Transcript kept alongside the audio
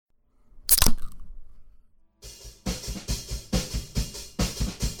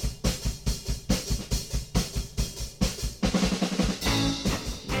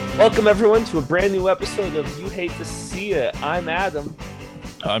Welcome everyone to a brand new episode of You Hate to See It. I'm Adam.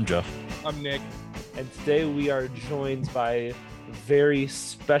 I'm Jeff. I'm Nick. And today we are joined by a very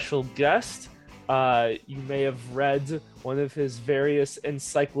special guest. You may have read one of his various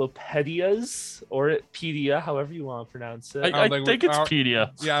encyclopedias, or pedia, however you want to pronounce it. I think it's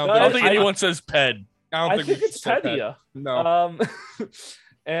pedia. Yeah, I don't think anyone says ped. I think it's pedia. No.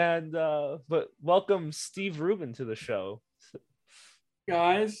 But welcome Steve Rubin to the show.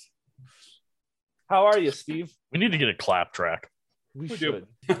 Guys, how are you, Steve? We need to get a clap track. We should.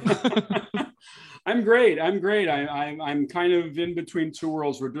 I'm great. I'm kind of in between two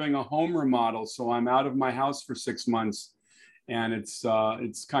worlds. We're doing a home remodel, so I'm out of my house for 6 months, and it's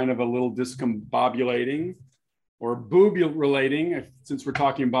kind of a little discombobulating or boob-relating, since we're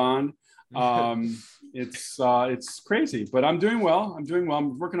talking Bond. It's crazy, but I'm doing well.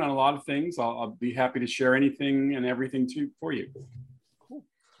 I'm working on a lot of things. I'll be happy to share anything and everything for you. Cool.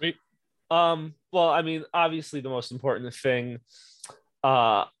 Sweet. Well, I mean, obviously the most important thing,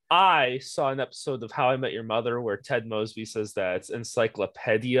 I saw an episode of How I Met Your Mother where Ted Mosby says that it's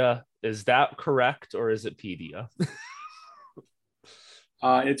encyclopedia. Is that correct, or is it pedia?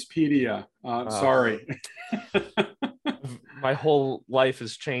 It's pedia. Sorry. My whole life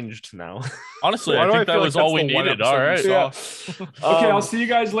has changed now. Honestly, I think that was all we needed. All right. Yeah. Okay, I'll see you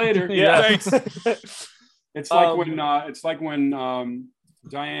guys later. Yeah. Thanks. It's like when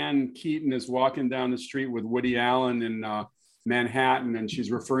Diane Keaton is walking down the street with Woody Allen in Manhattan, and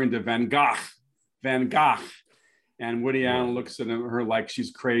she's referring to Van Gogh, and Woody Allen looks at her like she's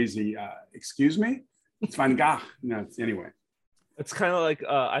crazy. Excuse me? It's Van Gogh. No, anyway. It's kind of like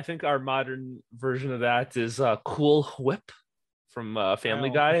I think our modern version of that is Cool Whip from Family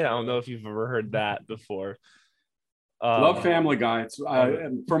Guy. I don't know if you've ever heard that before. Love Family Guy. It's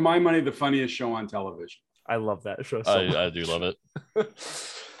for my money the funniest show on television. I love that show. I do love it.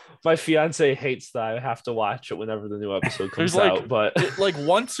 My fiance hates that I have to watch it whenever the new episode comes out. But like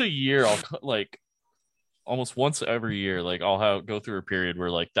once a year, I'll almost once every year, I'll go through a period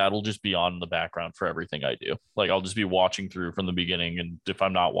where that'll just be on in the background for everything I do. I'll just be watching through from the beginning, and if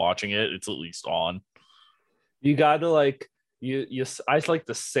I'm not watching it, it's at least on. You gotta I like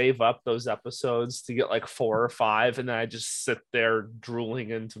to save up those episodes to get 4 or 5, and then I just sit there drooling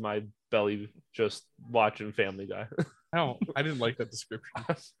into my belly just watching Family Guy. No, I didn't like that description.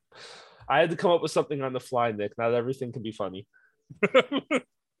 I had to come up with something on the fly, Nick. Not everything can be funny. I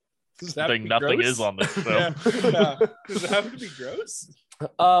think nothing gross? is on this show. Yeah. Does it have to be gross?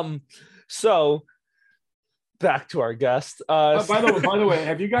 So back to our guest. By the way,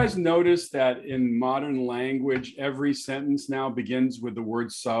 have you guys noticed that in modern language, every sentence now begins with the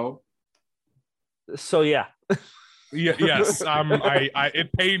word "so"? So yeah. Yes.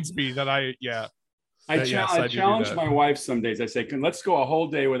 It pains me that I challenge my wife some days. I say, let's go a whole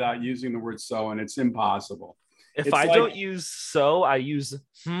day without using the word "so," and it's impossible. If I don't use "so," I use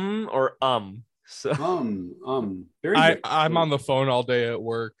or So very good. I'm on the phone all day at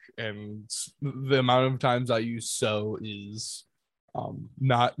work, and the amount of times I use "so" is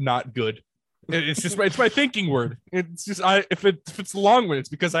not good. It's my thinking word. It's just if it's a long one, it's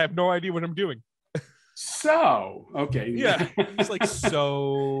because I have no idea what I'm doing. So okay, yeah, it's like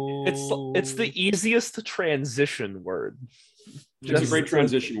so. It's the easiest transition word. It's a great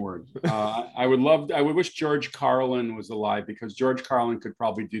transition word. I would wish George Carlin was alive, because George Carlin could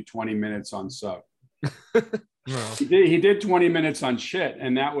probably do 20 minutes on "so." No. He did 20 minutes on shit,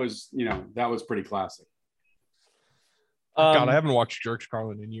 and that was pretty classic. God, I haven't watched George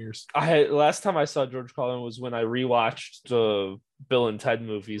Carlin in years. Last time I saw George Carlin was when I rewatched the Bill and Ted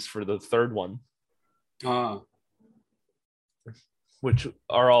movies for the third one. Which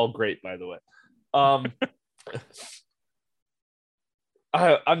are all great, by the way. I'm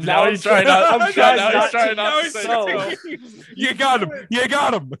he's trying not to say so. You got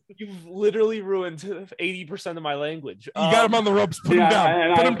him. You've literally ruined 80% of my language. You got him on the ropes. Put him down.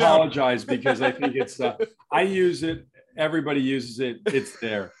 And Put I him down. apologize because I think it's. I use it. Everybody uses it. It's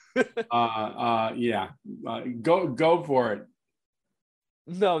there. Go for it.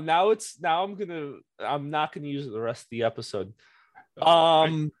 No, I'm not gonna use it the rest of the episode.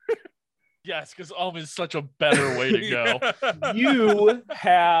 Yes, because is such a better way to go. You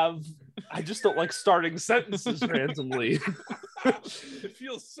have. I just don't like starting sentences randomly. It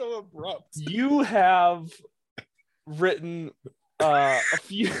feels so abrupt. You have written a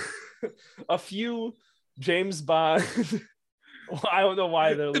few James Bond. I don't know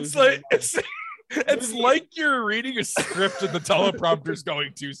why they're losing. It's like you're reading a script and the teleprompter's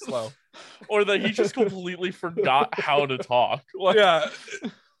going too slow, or that he just completely forgot how to talk. Yeah.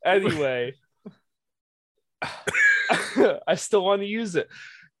 Anyway, I still want to use it.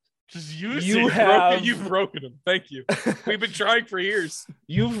 Just use You it. have- You've broken them. Thank you. We've been trying for years.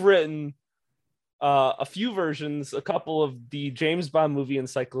 You've written a few versions, a couple of the James Bond movie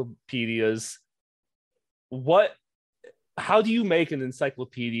encyclopedias. How do you make an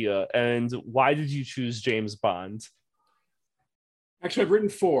encyclopedia, and why did you choose James Bond? Actually, I've written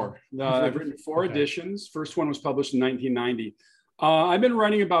four. I've written four Okay. editions. First one was published in 1990. I've been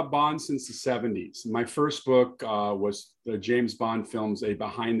writing about Bond since the 70s. My first book was the James Bond films, a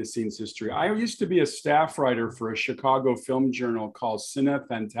behind-the-scenes history. I used to be a staff writer for a Chicago film journal called Cine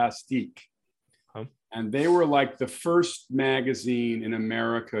Fantastique. Huh. And they were like the first magazine in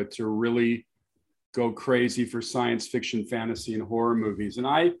America to really go crazy for science fiction, fantasy, and horror movies. And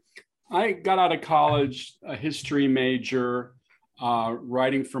I got out of college, a history major,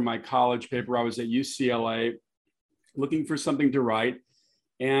 writing for my college paper. I was at UCLA looking for something to write.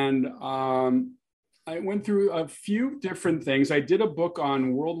 And I went through a few different things. I did a book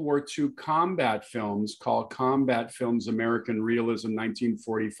on World War II combat films called Combat Films, American Realism,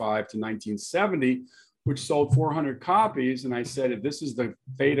 1945 to 1970, which sold 400 copies. And I said, if this is the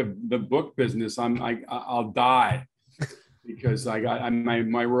fate of the book business, I'll die, because I got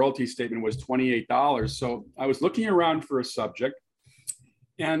my royalty statement was $28. So I was looking around for a subject,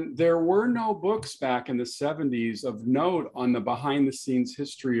 and there were no books back in the 70s of note on the behind the scenes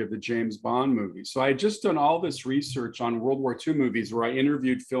history of the James Bond movies. So I had just done all this research on World War II movies, where I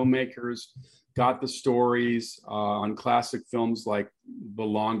interviewed filmmakers, got the stories on classic films like The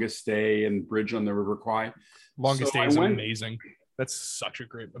Longest Day and Bridge on the River Kwai. Longest So Day I is went- amazing. That's such a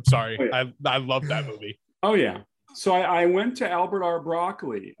great. I'm sorry. Oh, yeah. I love that movie. Oh, yeah. So I went to Albert R.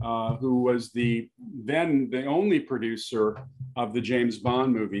 Broccoli, who was then the only producer of the James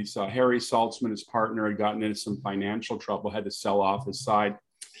Bond movies. Harry Saltzman, his partner, had gotten into some financial trouble, had to sell off his side.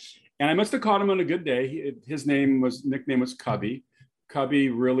 And I must have caught him on a good day. His nickname was Cubby. Cubby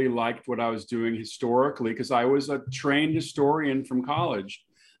really liked what I was doing historically, because I was a trained historian from college.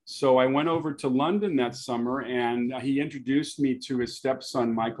 So I went over to London that summer, and he introduced me to his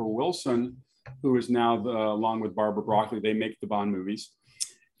stepson, Michael Wilson, who is now, along with Barbara Broccoli, they make the Bond movies.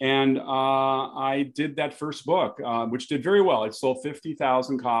 And I did that first book, which did very well. It sold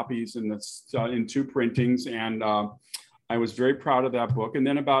 50,000 copies in two printings. And I was very proud of that book. And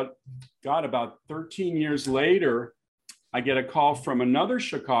then about 13 years later, I get a call from another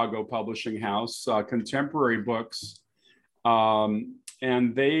Chicago publishing house, Contemporary Books.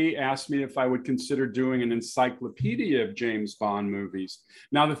 And they asked me if I would consider doing an encyclopedia of James Bond movies.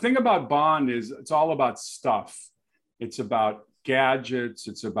 Now, the thing about Bond is it's all about stuff. It's about gadgets,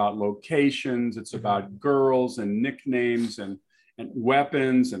 it's about locations, it's about girls and nicknames and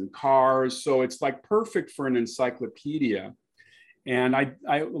weapons and cars. So it's like perfect for an encyclopedia. And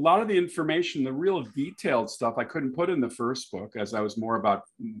a lot of the information, the real detailed stuff, I couldn't put in the first book, as I was more about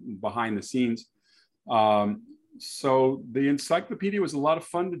behind the scenes. So the encyclopedia was a lot of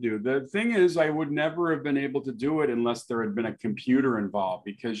fun to do. The thing is, I would never have been able to do it unless there had been a computer involved,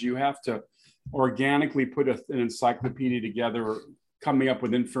 because you have to organically put an encyclopedia together, coming up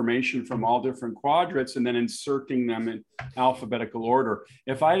with information from all different quadrants and then inserting them in alphabetical order.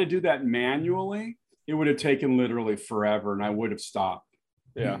 If I had to do that manually, it would have taken literally forever, and I would have stopped.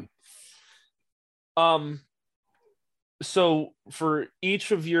 Yeah. So for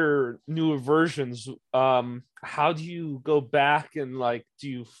each of your newer versions, how do you go back and do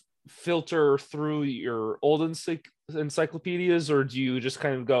you filter through your old encyclopedias, or do you just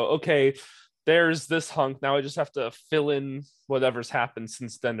kind of go, okay, there's this hunk, now I just have to fill in whatever's happened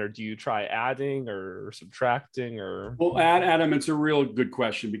since then? Or do you try adding or subtracting? Or Well, Adam, it's a real good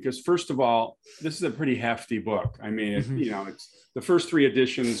question, because first of all, this is a pretty hefty book. I mean, it's the first three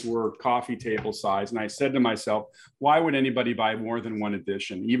editions were coffee table size, and I said to myself, why would anybody buy more than one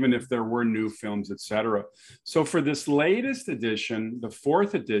edition, even if there were new films, etc.? So for this latest edition, the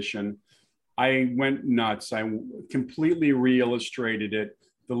fourth edition, I went nuts. I completely re-illustrated it.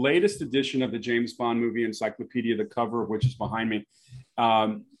 The latest edition of the James Bond movie encyclopedia, the cover of which is behind me,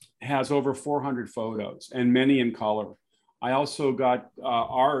 has over 400 photos, and many in color. I also got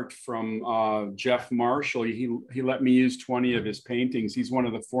art from Jeff Marshall. He let me use 20 of his paintings. He's one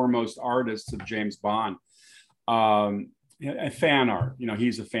of the foremost artists of James Bond. A fan art,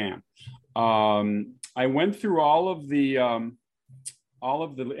 he's a fan. I went through all of the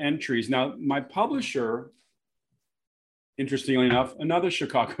entries. Now, my publisher, interestingly enough, another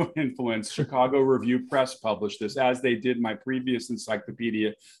Chicago influence, Chicago Review Press, published this, as they did my previous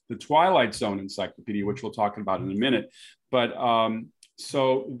encyclopedia, the Twilight Zone encyclopedia, which we'll talk about in a minute. But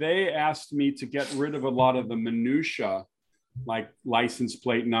so they asked me to get rid of a lot of the minutia, like license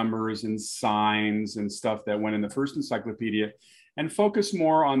plate numbers and signs and stuff that went in the first encyclopedia, and focus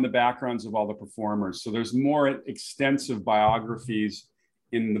more on the backgrounds of all the performers. So there's more extensive biographies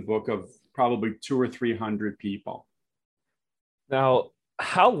in the book of probably 200 or 300 people. Now,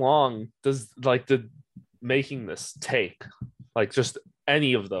 how long does like the making this take? Like just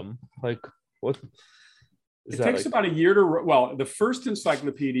any of them? Like what? It takes about a year to, well, the first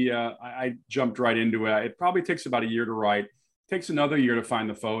encyclopedia, I jumped right into it. It probably takes about a year to write. It takes another year to find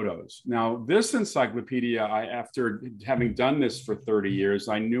the photos. Now, this encyclopedia, after having done this for 30 years,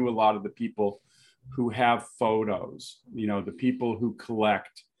 I knew a lot of the people who have photos, you know, the people who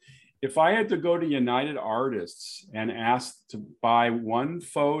collect. If I had to go to United Artists and ask to buy one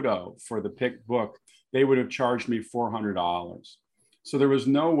photo for the Pick book, they would have charged me $400. So there was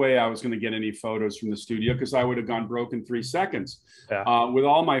no way I was going to get any photos from the studio because I would have gone broke in 3 seconds. Yeah. With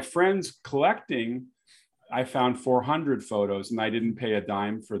all my friends collecting, I found 400 photos and I didn't pay a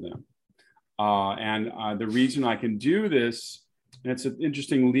dime for them. The reason I can do this, and it's an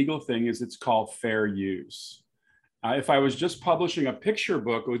interesting legal thing, is it's called fair use. If I was just publishing a picture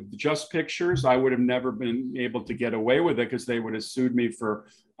book with just pictures, I would have never been able to get away with it because they would have sued me for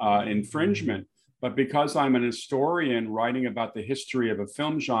infringement. But because I'm an historian writing about the history of a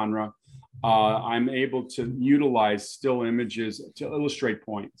film genre, I'm able to utilize still images to illustrate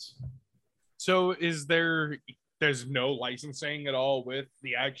points. So there's no licensing at all with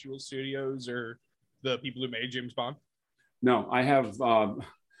the actual studios or the people who made James Bond? No, I have,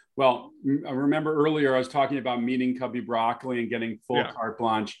 well, I remember earlier I was talking about meeting Cubby Broccoli and getting full carte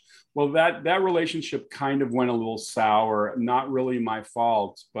blanche. Well, that relationship kind of went a little sour, not really my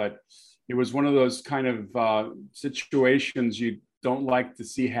fault, but it was one of those kind of situations you don't like to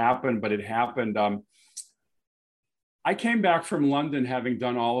see happen, but it happened. I came back from London having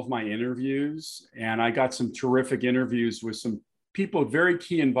done all of my interviews, and I got some terrific interviews with some people very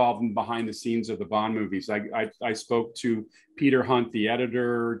key involved in behind the scenes of the Bond movies. I spoke to Peter Hunt, the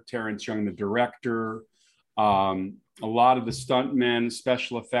editor, Terrence Young, the director, a lot of the stuntmen,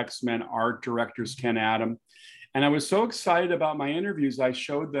 special effects men, art directors, Ken Adam. And I was so excited about my interviews, I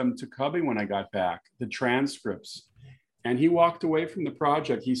showed them to Cubby when I got back, the transcripts. And he walked away from the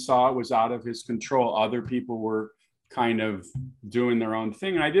project. He saw it was out of his control. Other people were kind of doing their own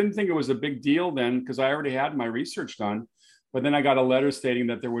thing. And I didn't think it was a big deal then because I already had my research done. But then I got a letter stating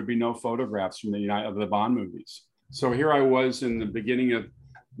that there would be no photographs from of the Bond movies. So here I was in the beginning of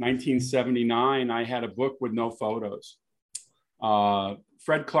 1979. I had a book with no photos.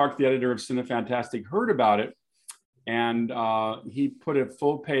 Fred Clark, the editor of Cinefantastic, heard about it. And he put a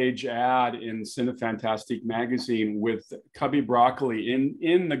full-page ad in Cinefantastic magazine with Cubby Broccoli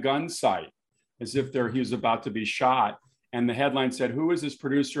in the gun sight, as if he was about to be shot. And the headline said, "Who is this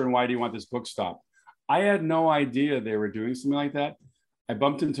producer and why do you want this book stopped?" I had no idea they were doing something like that. I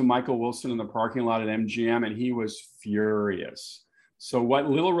bumped into Michael Wilson in the parking lot at MGM and he was furious. So what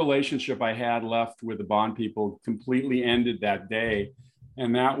little relationship I had left with the Bond people completely ended that day.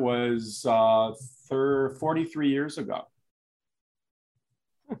 And that was 43 years ago.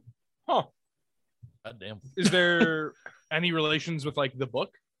 Huh. God damn. Is there any relations with like the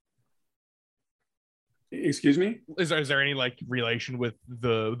book? Excuse me? Is there any like relation with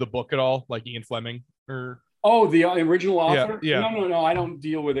the book at all? Like Ian Fleming or? Oh, the original author? Yeah. No. I don't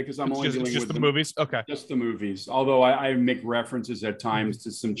deal with it because I'm only dealing with the movies. Okay. Just the movies. Although I make references at times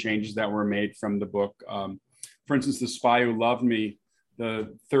to some changes that were made from the book. For instance, The Spy Who Loved Me,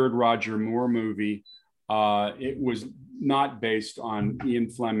 the third Roger Moore movie, it was not based on Ian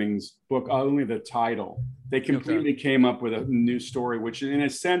Fleming's book, only the title. They completely came up with a new story, which in a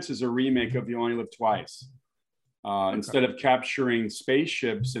sense is a remake of You Only Live Twice. Instead of capturing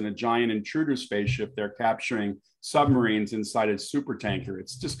spaceships in a giant intruder spaceship, they're capturing submarines inside a super tanker.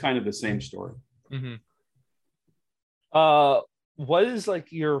 It's just kind of the same story. Mm-hmm. What is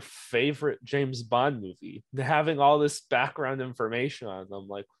like your favorite James Bond movie? Having all this background information on them,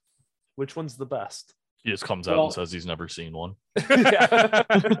 like which one's the best? He just comes out and says he's never seen one.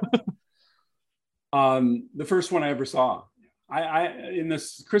 The first one I ever saw, in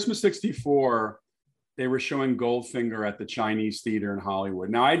this Christmas '64, they were showing Goldfinger at the Chinese Theater in Hollywood.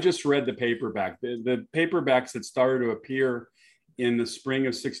 Now I just read the paperback. The paperbacks that started to appear in the spring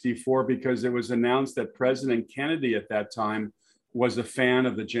of '64 because it was announced that President Kennedy at that time was a fan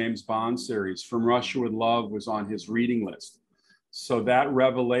of the James Bond series. From Russia with Love was on his reading list. So that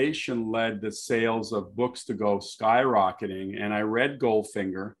revelation led the sales of books to go skyrocketing. And I read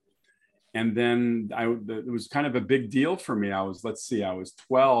Goldfinger. And then it was kind of a big deal for me. I was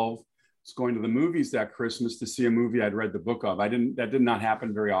 12, was going to the movies that Christmas to see a movie I'd read the book of. That did not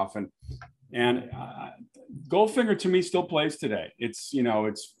happen very often. And Goldfinger to me still plays today. It's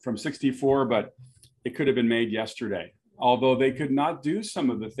from '64, but it could have been made yesterday. although they could not do some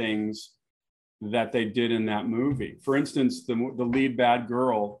of the things that they did in that movie. For instance, the lead bad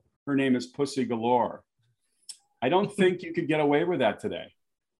girl, her name is Pussy Galore. I don't think you could get away with that today.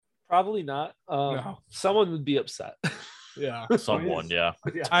 Probably not. No. Someone would be upset. Yeah. Someone, yeah.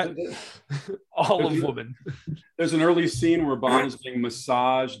 All of women. There's an early scene where Bond is being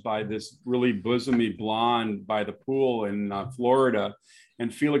massaged by this really bosomy blonde by the pool in Florida.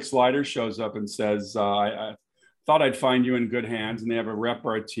 And Felix Leiter shows up and says, I thought I'd find you in good hands. And they have a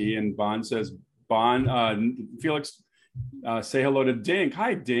repartee. And Bond says, Felix, say hello to Dink.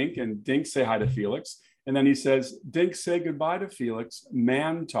 Hi, Dink. And Dink say hi to Felix. And then he says, Dink, say goodbye to Felix.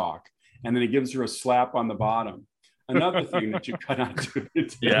 Man talk. And then he gives her a slap on the bottom. Another thing that you cannot do.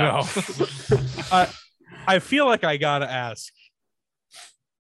 Yeah. No. I feel like I gotta ask,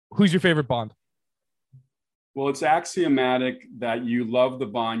 who's your favorite Bond? Well, it's axiomatic that you love the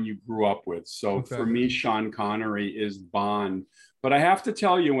Bond you grew up with. So Okay. for me, Sean Connery is Bond. But I have to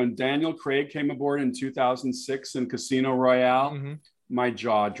tell you, when Daniel Craig came aboard in 2006 in Casino Royale, Mm-hmm. my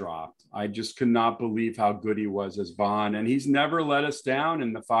jaw dropped. I just could not believe how good he was as Bond. And he's never let us down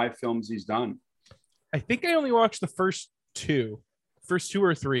in the 5 films he's done. I think I only watched the first two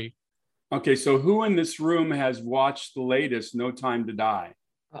or three. Okay, so who in this room has watched the latest No Time to Die?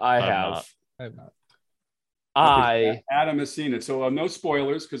 I I'm have. not. I have not. I Adam has seen it. So no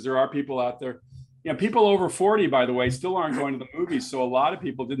spoilers, because there are people out there. Yeah, people over 40, by the way, still aren't going to the movies. So a lot of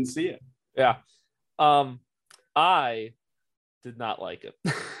people didn't see it. yeah. I did not like it.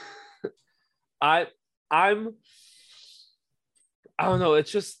 I don't know.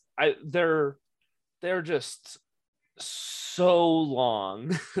 It's just they're just so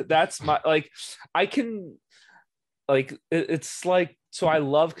long. That's my I can it's like, so I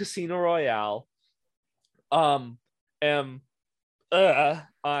love Casino Royale. Am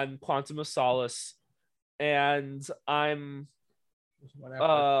on Quantum of Solace, and I'm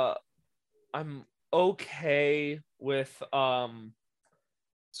okay with Skyfall.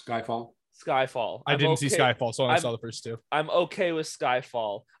 Skyfall. I didn't see Skyfall, so I I'm- saw the first two. I'm okay with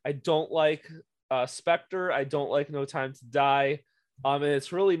Skyfall. I don't like Spectre. I don't like No Time to Die. And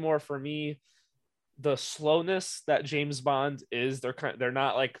it's really more for me the slowness that James Bond is. They're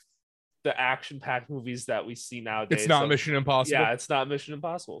not like the action-packed movies that we see nowadays. It's not So, Mission Impossible. yeah, it's not Mission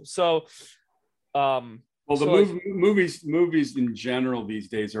Impossible. So, Well, the So, like- movies in general these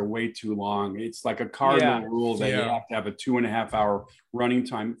days are way too long. It's like a cardinal Yeah. rule that you Yeah. have to have a 2.5 hour running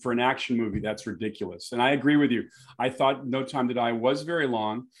time for an action movie. That's ridiculous. And I agree with you. I thought No Time to Die was very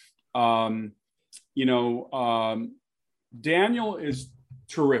long. Daniel is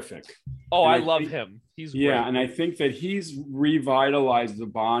terrific. oh, And I I love think- him. He's Yeah, great. and I think that he's revitalized the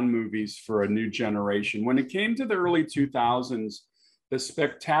Bond movies for a new generation. When it came to the early 2000s, the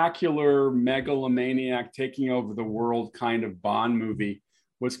spectacular megalomaniac taking over the world kind of Bond movie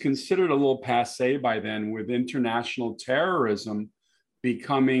was considered a little passé by then, with international terrorism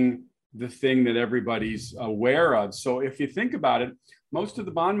becoming the thing that everybody's aware of. So if you think about it, most of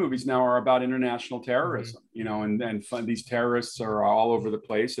the Bond movies now are about international terrorism, and these terrorists are all over the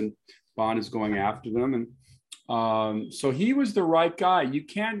place, and Bond is going after them. And so he was the right guy. You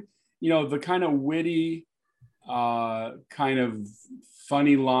can't, the kind of witty, kind of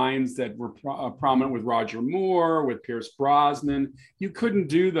funny lines that were prominent with Roger Moore, with Pierce Brosnan. You couldn't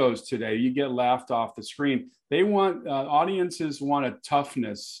do those today. You get laughed off the screen. They want, audiences want a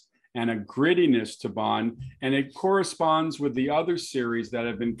toughness and a grittiness to Bond, and it corresponds with the other series that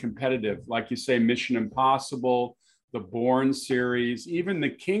have been competitive, like you say, Mission Impossible, the Bourne series, even the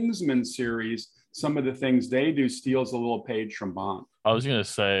Kingsman series. Some of the things they do steals a little page from Bond. I was gonna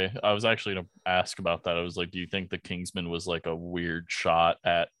say, I was actually gonna ask about that. I was like, do you think the Kingsman was like a weird shot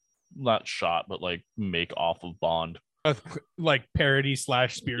at, not shot, but like make off of Bond? Like parody /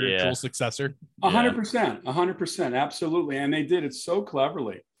 spiritual Yeah. successor. 100%, absolutely, and they did it so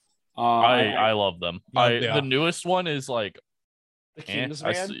cleverly. I love them. Yeah. The newest one is like, The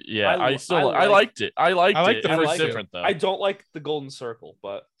Kingsman. I liked it. I liked I like it. the It was first two. different though. I don't like the Golden Circle,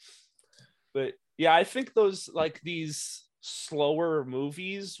 but yeah, I think those these slower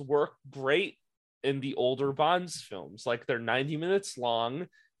movies work great in the older Bonds films. Like, they're 90 minutes long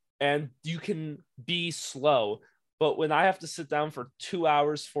and you can be slow. But when I have to sit down for 2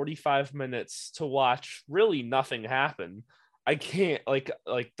 hours, 45 minutes to watch really nothing happen, I can't. Like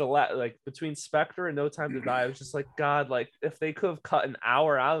between Spectre and No Time to Die, I was just like, God, like if they could have cut an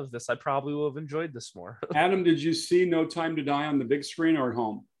hour out of this, I probably would have enjoyed this more. Adam, did you see No Time to Die on the big screen or at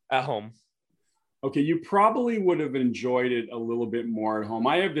home? At home. Okay, you probably would have enjoyed it a little bit more at home.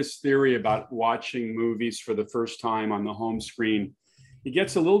 I have this theory about watching movies for the first time on the home screen. it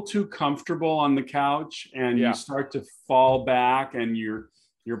gets a little too comfortable on the couch, and Yeah. you start to fall back, and your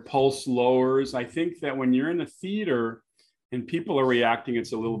pulse lowers. I think that when you're in a theater and people are reacting,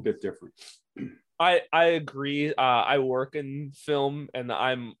 it's a little bit different. I agree. I work in film, and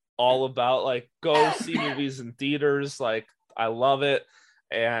I'm all about like go see movies in theaters. Like I love it,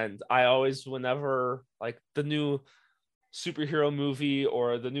 and I always, whenever like the new superhero movie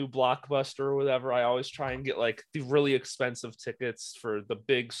or the new blockbuster or whatever, I always try and get like the really expensive tickets for the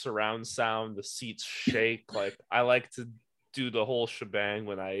big surround sound, the seats shake. Like I like to do the whole shebang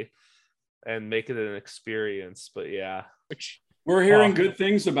and make it an experience. But yeah. We're hearing good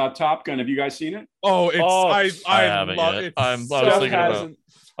things about Top Gun. Have you guys seen it? Oh, it's Oh, I I haven't love yet. it. I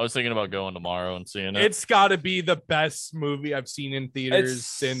was thinking about going tomorrow and seeing it. It's got to be the best movie I've seen in theaters It's-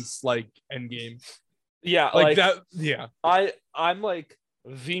 since like Endgame. Yeah, Like that. Yeah. I'm like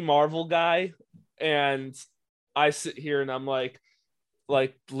the Marvel guy, and I sit here and I'm like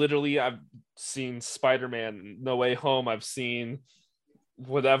literally I've seen Spider-Man No Way Home, I've seen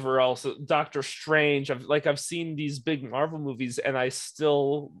whatever else, Doctor Strange, I've seen these big Marvel movies, and I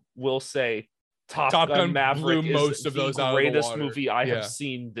still will say Top Gun Gun Maverick blew most is of the those out of the greatest water. movie I Yeah. have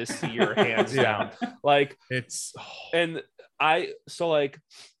seen this year, hands Yeah. down. Like, It's and like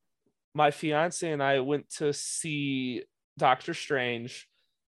my fiance and I went to see Doctor Strange,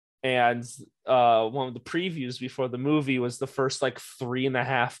 and one of the previews before the movie was the first like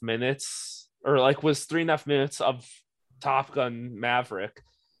 3.5 minutes, or like was 3.5 minutes of Top Gun Maverick,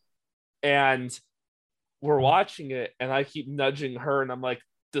 and we're watching it, and I keep nudging her, and I'm like,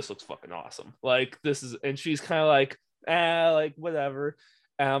 this looks fucking awesome. Like this is, and she's kind of like, like whatever.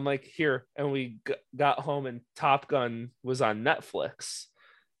 And I'm like, here. And we got home, and Top Gun was on Netflix.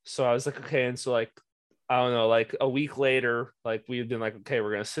 So I was like, okay. And so like, I don't know, like a week later, like we've been like, okay,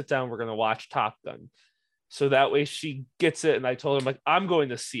 we're going to sit down, we're going to watch Top Gun. So that way she gets it. And I told him like, I'm going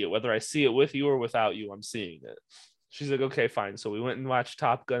to see it, whether I see it with you or without you, I'm seeing it. She's like, okay, fine. So we went and watched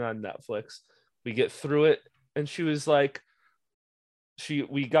Top Gun on Netflix. We get through it. And she was like,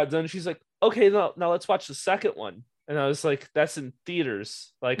 we got done. She's like, okay, now let's watch the second one. And I was like, that's in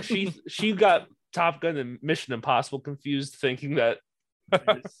theaters. Like she got Top Gun and Mission Impossible confused, thinking that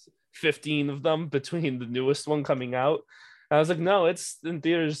there's 15 of them between the newest one coming out. And I was like, no, it's in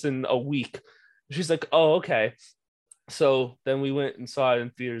theaters in a week. She's like, oh, okay. So then we went and saw it in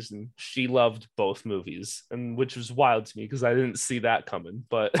theaters, and she loved both movies, and which was wild to me because I didn't see that coming.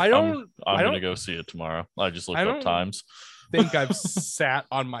 But I'm gonna go see it tomorrow. I just looked up times. think I've sat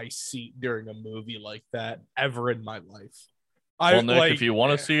on my seat during a movie like that ever in my life. Well, Nick, if you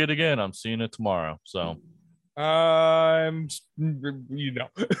want to see it again, I'm seeing it tomorrow. So you know,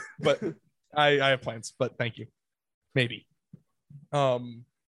 but I have plans, but thank you. Maybe.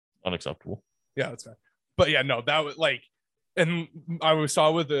 Unacceptable. Yeah, that's fine. But yeah, no, that was like, and I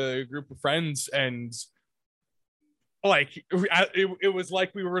saw with a group of friends, and like it was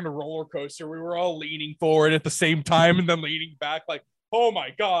like we were in a roller coaster. We were all leaning forward at the same time, and then leaning back, like, oh my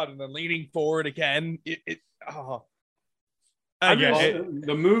god, and then leaning forward again. The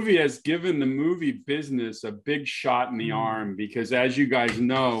movie has given the movie business a big shot in the arm, because as you guys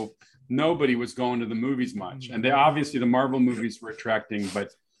know, nobody was going to the movies much, and obviously the Marvel movies were attracting, but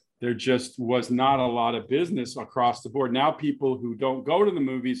there just was not a lot of business across the board. Now people who don't go to the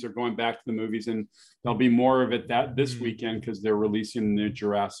movies are going back to the movies, and there'll be more of it this weekend because they're releasing the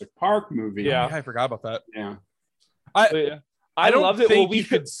Jurassic Park movie. Yeah, I forgot about that. Yeah. I don't loved it. think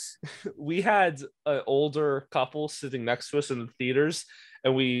Well, we had an older couple sitting next to us in the theaters,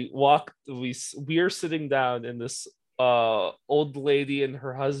 and we are sitting down, and this old lady and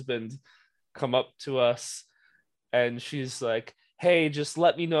her husband come up to us, and she's like, hey, just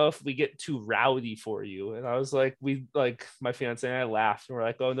let me know if we get too rowdy for you. And I was like, my fiance and I laughed, and we're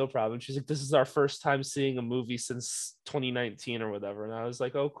like, oh, no problem. She's like, this is our first time seeing a movie since 2019 or whatever. And I was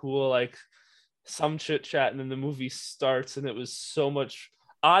like, oh, cool. Like some chit chat. And then the movie starts, and it was so much.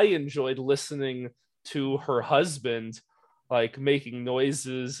 I enjoyed listening to her husband like making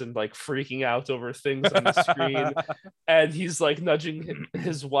noises and like freaking out over things on the screen. And he's like nudging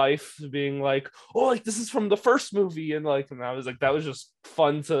his wife, being like, oh, like this is from the first movie. And I was like, that was just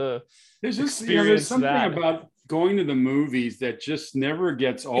fun to there's something about going to the movies that just never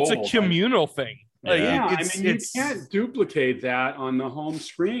gets old. It's a communal thing. You can't duplicate that on the home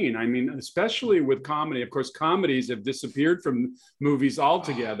screen. I mean, especially with comedy. Of course, comedies have disappeared from movies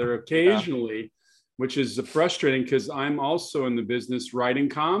altogether occasionally, which is frustrating because I'm also in the business writing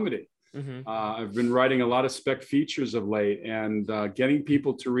comedy. Mm-hmm. I've been writing a lot of spec features of late, and getting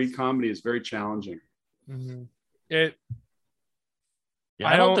people to read comedy is very challenging. Mm-hmm. Yeah,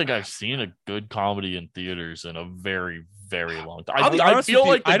 I don't think I've seen a good comedy in theaters in a very, very long time. I feel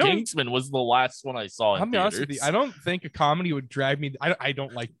like The Kingsman was the last one I saw in theaters. I'll be honest with you. I don't think a comedy would drag me. I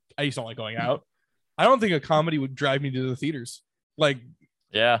just don't like going out. I don't think a comedy would drag me to the theaters. Like,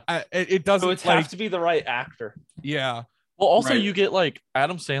 yeah, it doesn't. So it's have to be the right actor. Yeah. Well, also you get like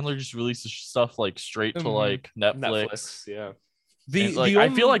Adam Sandler just releases stuff like straight to like Netflix. Yeah. I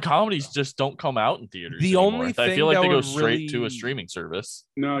feel like comedies just don't come out in theaters. The anymore. only thing I feel like they go straight to a streaming service.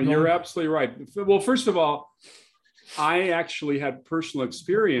 No, you're absolutely right. Well, first of all, I actually had personal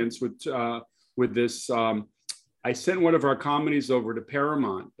experience with this. I sent one of our comedies over to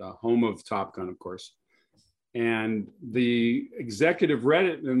Paramount, home of Top Gun, of course, and the executive read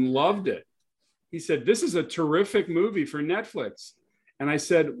it and loved it. He said, "This is a terrific movie for Netflix." And I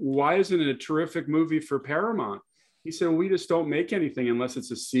said, "Why isn't it a terrific movie for Paramount?" He said, "We just don't make anything unless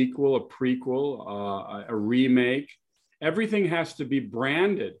it's a sequel, a prequel, a remake. Everything has to be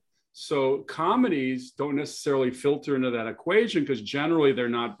branded. So comedies don't necessarily filter into that equation because generally they're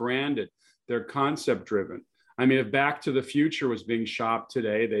not branded. They're concept driven. I mean, if Back to the Future was being shopped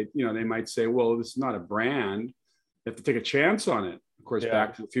today, they might say, well, this is not a brand. You have to take a chance on it. Of course,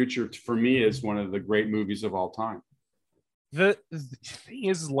 Back to the Future for me is one of the great movies of all time. The thing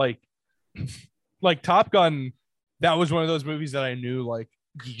is like Top Gun, that was one of those movies that I knew like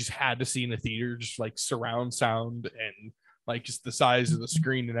you just had to see in the theater, just like surround sound and like just the size of the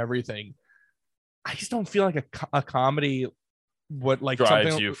screen and everything. I just don't feel like a comedy would like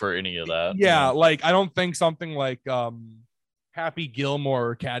drives you for any of that. Yeah, like I don't think something like Happy Gilmore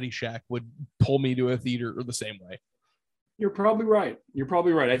or Caddyshack would pull me to a theater the same way. You're probably right.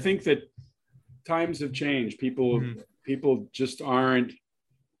 I think that times have changed. People just aren't.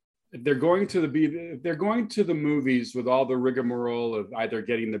 They're going to the movies with all the rigmarole of either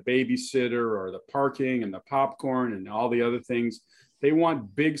getting the babysitter or the parking and the popcorn and all the other things. They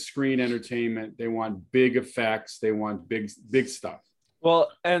want big screen entertainment. They want big effects. They want big stuff.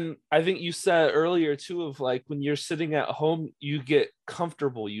 Well, and I think you said earlier too of like when you're sitting at home, you get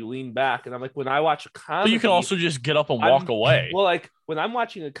comfortable, you lean back. And I'm like, when I watch a comedy, but you can also just get up and walk away. Well, like when I'm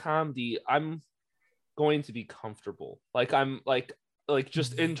watching a comedy, I'm going to be comfortable. Like I'm like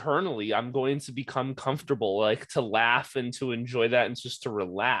just internally, I'm going to become comfortable, like to laugh and to enjoy that and just to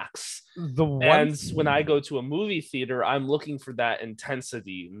relax. And when I go to a movie theater, I'm looking for that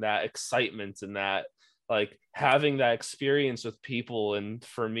intensity and that excitement and that like having that experience with people. And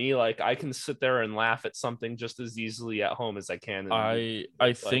for me, like I can sit there and laugh at something just as easily at home as I can. I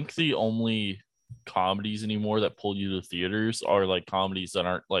think the only comedies anymore that pull you to theaters are like comedies that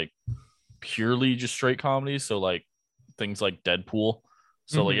aren't like purely just straight comedies. So like things like Deadpool.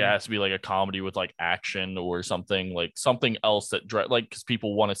 So like it has to be like a comedy with like action or something else that like because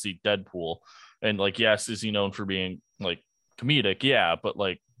people want to see Deadpool. And like, yes, is he known for being like comedic? Yeah, but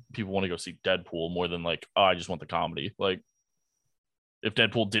like people want to go see Deadpool more than like, oh, I just want the comedy. Like if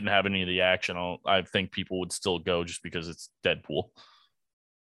Deadpool didn't have any of the action, I think people would still go just because it's Deadpool.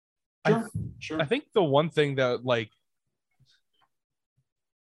 Sure. I think the one thing that like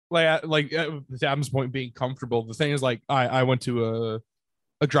Adam's point being comfortable, the thing is like I went to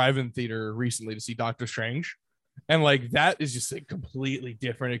a drive-in theater recently to see Doctor Strange, and like that is just a completely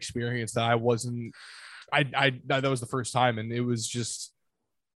different experience that I wasn't that was the first time, and it was just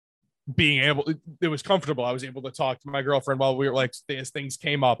being able, it was comfortable. I was able to talk to my girlfriend while we were like, as things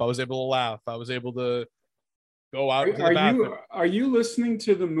came up, I was able to laugh, I was able to go out to the bathroom. Are you listening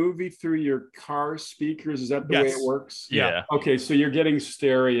to the movie through your car speakers? Is that the way it works? Yeah. Okay, so you're getting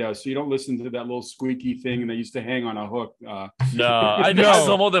stereo, so you don't listen to that little squeaky thing that used to hang on a hook. No, I know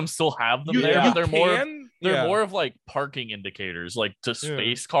some of them still have them there, but they're more of like parking indicators, like to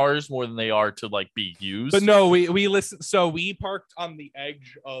space cars more than they are to like be used. But no, we listen. So we parked on the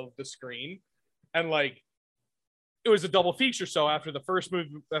edge of the screen, and like it was a double feature. So after the first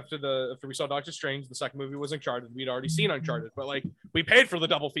movie, after we saw Doctor Strange, the second movie was Uncharted. We'd already seen Uncharted, but like we paid for the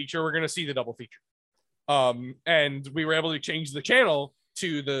double feature. We're gonna see the double feature. And we were able to change the channel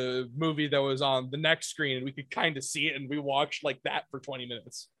to the movie that was on the next screen, and we could kind of see it. And we watched like that for 20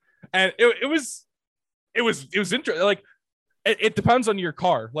 minutes, and it was interesting. Like it depends on your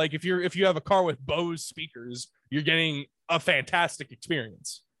car. Like if you have a car with Bose speakers, you're getting a fantastic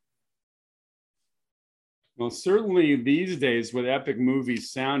experience. Well, certainly these days with epic movies,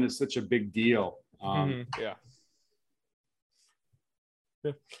 sound is such a big deal.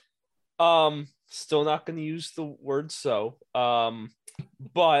 Still not going to use the word so.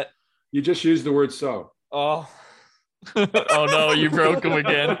 But you just used the word so. Oh, Oh no, you broke him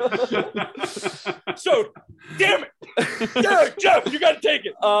again. So, damn it, Jeff, you got to take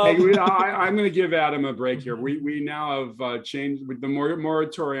it. Hey, I'm going to give Adam a break here. We now have changed. The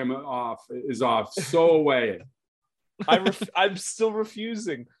moratorium is off. So away. I'm still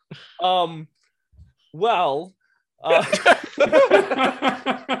refusing. Well.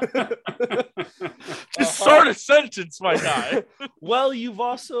 Just start a sentence, my guy. Well, you've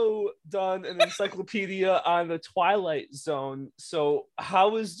also done an encyclopedia on the Twilight Zone. So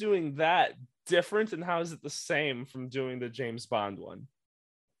how is doing that different, and how is it the same from doing the James Bond one?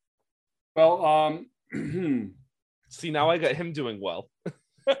 Well, see, now I got him doing well.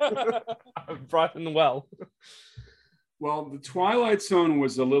 I brought in well. Well, the Twilight Zone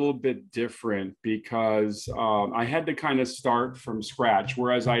was a little bit different because I had to kind of start from scratch,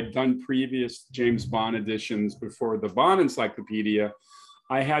 whereas I'd done previous James Bond editions before the Bond Encyclopedia.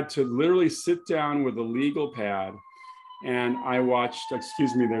 I had to literally sit down with a legal pad, and I watched,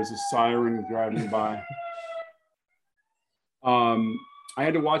 excuse me, there's a siren driving by. I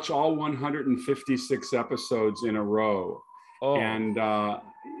had to watch all 156 episodes in a row. Oh. And,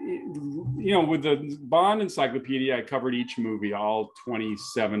 you know, with the Bond Encyclopedia, I covered each movie, all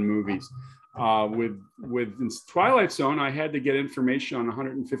 27 movies. With Twilight Zone, I had to get information on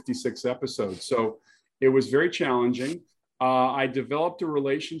 156 episodes. So it was very challenging. I developed a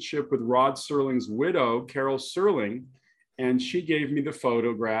relationship with Rod Serling's widow, Carol Serling, and she gave me the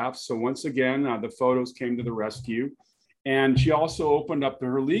photographs. So once again, the photos came to the rescue. And she also opened up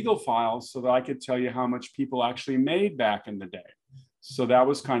her legal files so that I could tell you how much people actually made back in the day. So that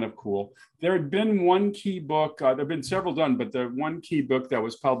was kind of cool. There had been one key book, there have been several done, but the one key book that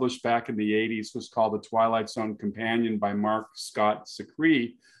was published back in the 80s was called The Twilight Zone Companion by Mark Scott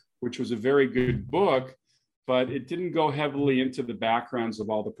Secree, which was a very good book, but it didn't go heavily into the backgrounds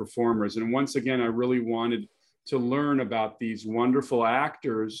of all the performers. And once again, I really wanted to learn about these wonderful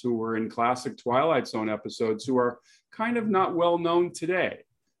actors who were in classic Twilight Zone episodes who are kind of not well known today.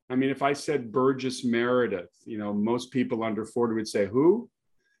 I mean, if I said Burgess Meredith, you know, most people under 40 would say, who?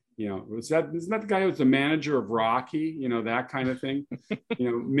 You know, isn't that the guy who was the manager of Rocky? You know, that kind of thing,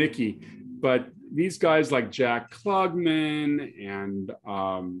 you know, Mickey. But these guys like Jack Klugman and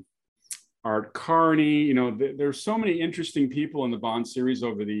Art Carney, you know, there's so many interesting people in the Bond series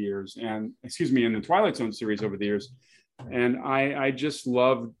over the years, and excuse me, in the Twilight Zone series over the years. And I just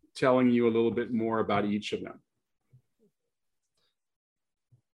love telling you a little bit more about each of them.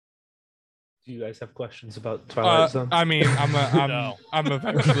 Do you guys have questions about Twilight Zone? I mean, I'm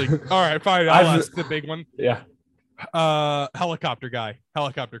eventually. All right, fine. I'll ask the big one. Yeah. Helicopter guy,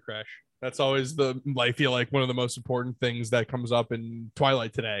 helicopter crash. That's always I feel like one of the most important things that comes up in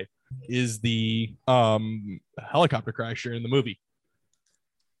Twilight today is the helicopter crash in the movie.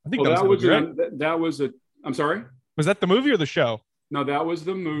 I think that was I'm sorry. Was that the movie or the show? No, that was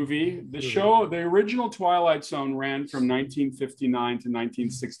the movie. The show, the original Twilight Zone ran from 1959 to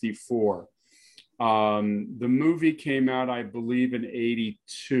 1964. The movie came out, I believe, in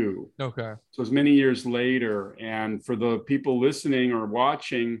 82. Okay. So it was many years later. And for the people listening or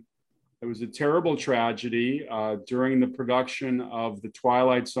watching, it was a terrible tragedy. During the production of the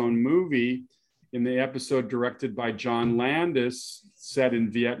Twilight Zone movie, in the episode directed by John Landis, set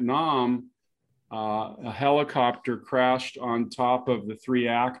in Vietnam, a helicopter crashed on top of the three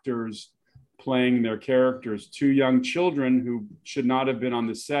actors playing their characters, two young children who should not have been on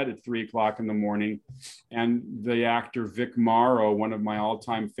the set at 3 o'clock in the morning. And the actor Vic Morrow, one of my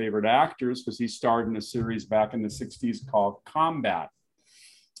all-time favorite actors, because he starred in a series back in the 60s called Combat.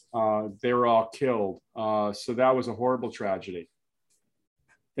 They were all killed. So that was a horrible tragedy.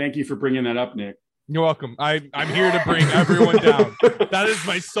 Thank you for bringing that up, Nick. You're welcome. I'm here to bring everyone down. That is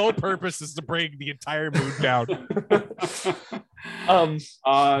my sole purpose, is to bring the entire mood down.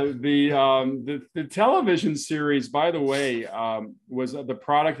 The television series, by the way, was the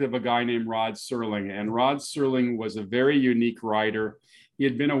product of a guy named Rod Serling. And Rod Serling was a very unique writer. He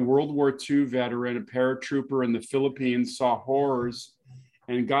had been a World War II veteran, a paratrooper in the Philippines, saw horrors,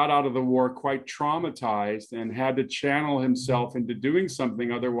 and got out of the war quite traumatized and had to channel himself into doing something.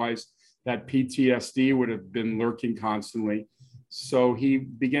 Otherwise, that PTSD would have been lurking constantly. So he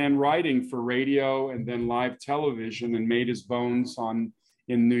began writing for radio and then live television and made his bones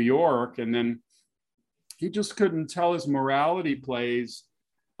in New York. And then he just couldn't tell his morality plays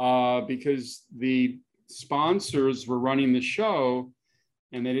because the sponsors were running the show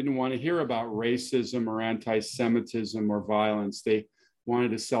and they didn't want to hear about racism or anti-Semitism or violence. They wanted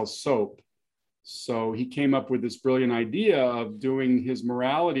to sell soap. So he came up with this brilliant idea of doing his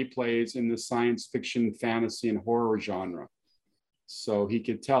morality plays in the science fiction, fantasy, and horror genre. so he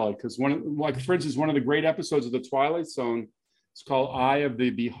could tell it. Because like for instance, one of the great episodes of The Twilight Zone is called Eye of the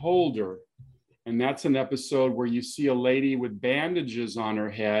Beholder. And that's an episode where you see a lady with bandages on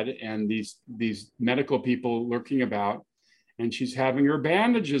her head and these medical people lurking about, and she's having her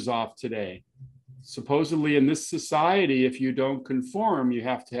bandages off today. Supposedly in this society, if you don't conform, you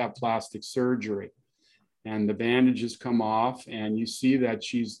have to have plastic surgery. And the bandages come off, and you see that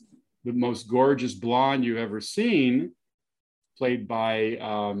she's the most gorgeous blonde you've ever seen, played by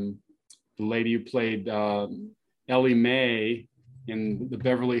the lady who played Ellie Mae in the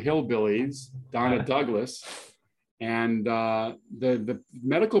Beverly Hillbillies, Donna Douglas. And the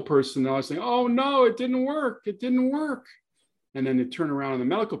medical personnel are saying, oh no, it didn't work. It didn't work. And then they turn around on the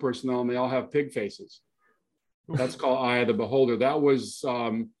medical personnel and they all have pig faces. That's called Eye of the Beholder. That was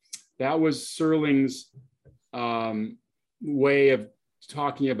Serling's way of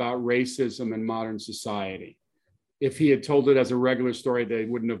talking about racism in modern society. If he had told it as a regular story, they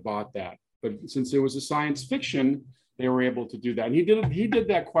wouldn't have bought that. But since it was a science fiction, they were able to do that. And he did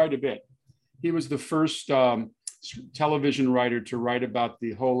that quite a bit. He was the first television writer to write about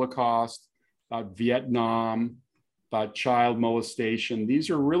the Holocaust, about Vietnam, about child molestation. These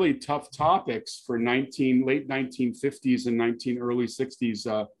are really tough topics for late 1950s and early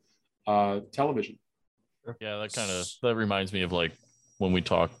 60s television. Yeah, that reminds me of like when we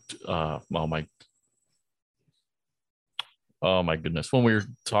talked. Oh my goodness, when we were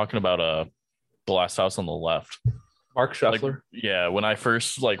talking about The Last House on the Left. Mark Scheffler. Like, yeah, when I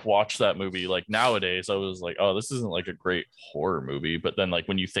first like watched that movie, like nowadays I was like, oh, this isn't like a great horror movie. But then like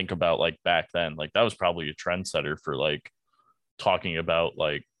when you think about like back then, like that was probably a trendsetter for like talking about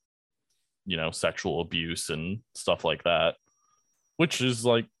like, you know, sexual abuse and stuff like that, which is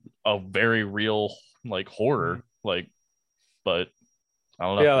like a very real like horror. Like, but I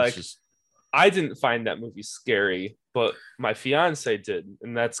don't know. Yeah, like I didn't find that movie scary, but my fiance did,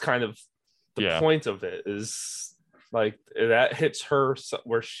 and that's kind of the point of it, is like that hits her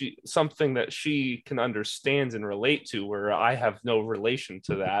where something that she can understand and relate to, where I have no relation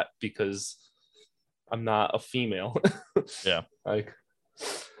to that because I'm not a female. Yeah. Like,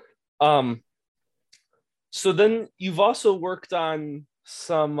 so then you've also worked on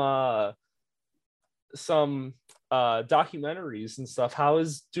some documentaries and stuff. How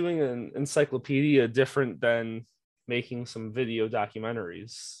is doing an encyclopedia different than making some video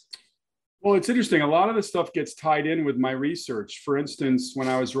documentaries? Well, it's interesting. A lot of the stuff gets tied in with my research. For instance, when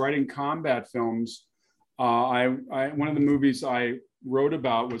I was writing combat films, one of the movies I wrote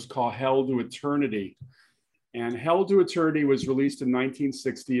about was called Hell to Eternity. And Hell to Eternity was released in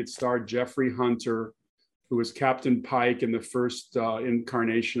 1960. It starred Jeffrey Hunter, who was Captain Pike in the first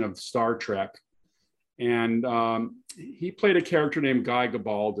incarnation of Star Trek. And he played a character named Guy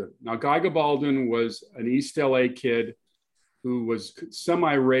Gabaldon. Now, Guy Gabaldon was an East LA kid who was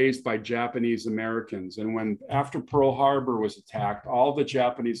semi-raised by Japanese Americans. And when after Pearl Harbor was attacked, all the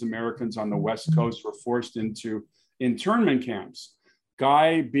Japanese Americans on the West Coast were forced into internment camps.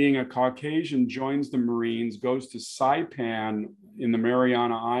 Guy, being a Caucasian, joins the Marines, goes to Saipan in the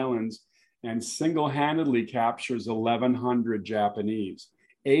Mariana Islands, and single-handedly captures 1,100 Japanese,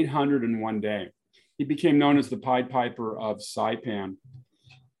 800 in one day. He became known as the Pied Piper of Saipan.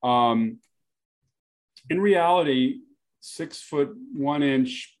 In reality,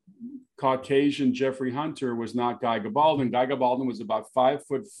 6'1" Caucasian Jeffrey Hunter was not Guy Gabaldon. Guy Gabaldon was about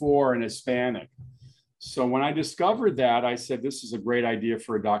 5'4" and Hispanic. So when I discovered that, I said, this is a great idea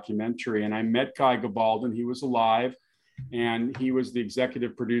for a documentary. And I met Guy Gabaldon. He was alive, and he was the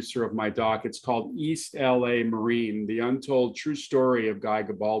executive producer of my doc. It's called East LA Marine, the untold true story of Guy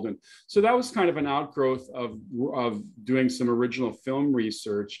Gabaldon. So that was kind of an outgrowth of doing some original film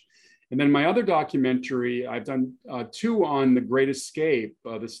research. And then my other documentary, I've done two on The Great Escape,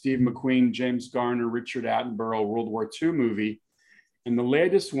 the Steve McQueen, James Garner, Richard Attenborough World War II movie. And the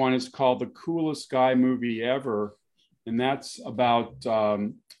latest one is called The Coolest Guy Movie Ever. And that's about,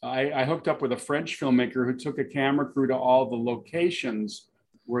 I hooked up with a French filmmaker who took a camera crew to all the locations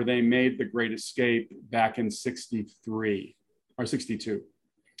where they made The Great Escape back in 63 or 62.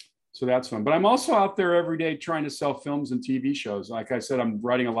 So that's fun. But I'm also out there every day trying to sell films and TV shows. Like I said, I'm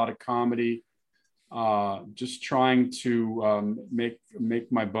writing a lot of comedy, just trying to make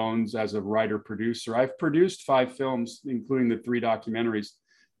my bones as a writer producer. I've produced 5 films, including the 3 documentaries.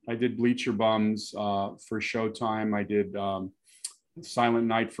 I did Bleacher Bums for Showtime. I did Silent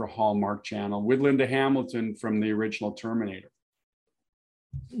Night for Hallmark Channel with Linda Hamilton from the original Terminator.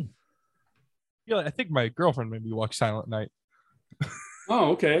 Yeah, I think my girlfriend made me watch Silent Night.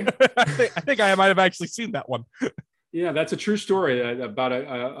 Oh, okay. I think I might have actually seen that one. Yeah, that's a true story about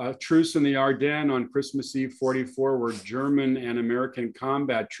a truce in the Ardennes on Christmas Eve 44, where German and American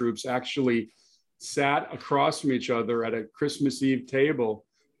combat troops actually sat across from each other at a Christmas Eve table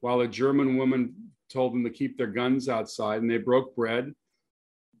while a German woman told them to keep their guns outside, and they broke bread.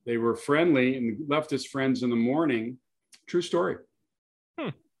 They were friendly and left as friends in the morning. True story.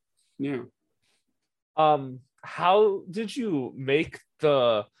 Yeah. How did you make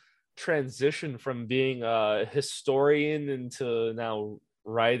the transition from being a historian into now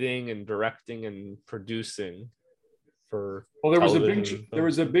writing and directing and producing for Well, television? there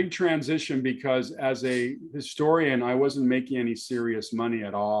was a big transition because as a historian, I wasn't making any serious money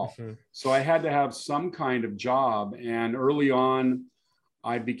at all. Mhm. So I had to have some kind of job. And early on,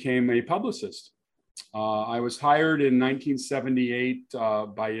 I became a publicist. I was hired in 1978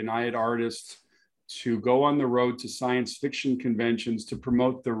 by United Artists to go on the road to science fiction conventions to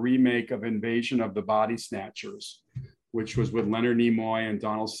promote the remake of Invasion of the Body Snatchers, which was with Leonard Nimoy and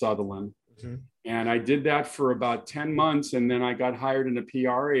Donald Sutherland. Mhm. And I did that for about 10 months. And then I got hired in a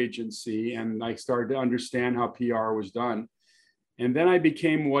PR agency and I started to understand how PR was done. And then I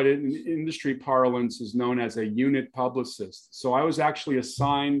became what in industry parlance is known as a unit publicist. So I was actually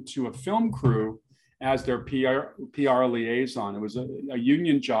assigned to a film crew as their PR liaison. It was a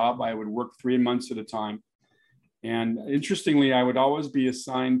union job. I would work 3 months at a time. And interestingly, I would always be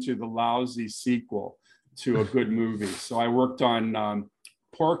assigned to the lousy sequel to a good movie. So I worked on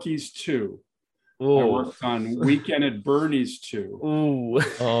Porky's 2. Ooh. I worked on Weekend at Bernie's 2. Ooh.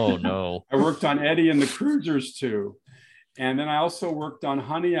 Oh no. I worked on Eddie and the Cruisers 2. And then I also worked on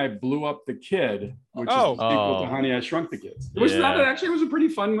Honey, I Blew Up the Kid, which is the sequel to Honey, I Shrunk the Kids. It was not actually, it was a pretty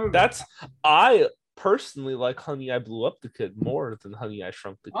fun movie. I personally like Honey, I Blew Up the Kid more than Honey, I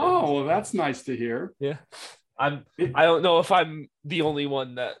Shrunk the Kid. Oh, well, that's nice to hear. Yeah. I don't know if I'm the only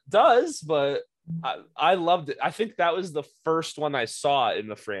one that does, but I loved it. I think that was the first one I saw in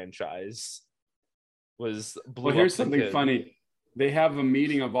the franchise. Was Blew Well, here's Up the something Kid. funny. They have a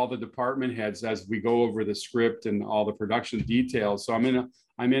meeting of all the department heads as we go over the script and all the production details. So I'm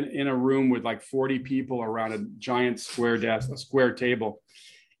in a room with like 40 people around a giant square desk, a square table.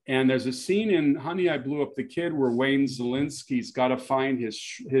 And there's a scene in Honey, I Blew Up the Kid where Wayne Zielinski's got to find his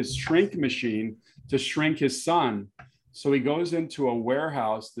shrink machine to shrink his son. So he goes into a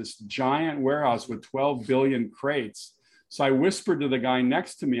warehouse, this giant warehouse with 12 billion crates. So I whispered to the guy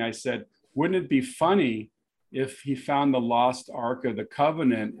next to me, I said, wouldn't it be funny if he found the lost Ark of the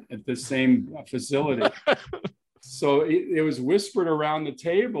Covenant at the same facility? So it was whispered around the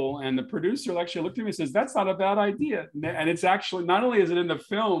table, and the producer actually looked at me and says, that's not a bad idea. And it's actually, not only is it in the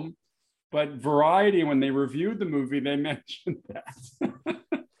film, but Variety, when they reviewed the movie, they mentioned that.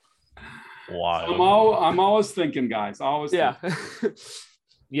 Wow. I'm always thinking, guys. Yeah.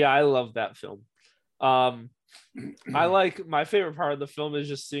 Yeah, I love that film. I like, my favorite part of the film is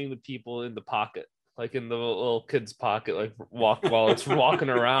just seeing the people in the pocket, like in the little kid's pocket, like while it's walking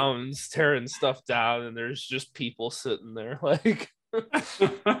around, tearing stuff down, and there's just people sitting there, like.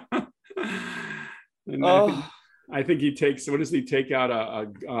 I think he takes. What does he take out?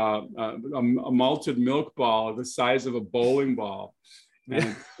 A malted milk ball the size of a bowling ball,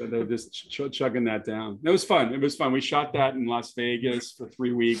 and they're just chugging that down. It was fun. It was fun. We shot that in Las Vegas for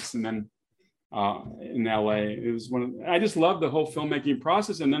 3 weeks, and then in LA. It was I just loved the whole filmmaking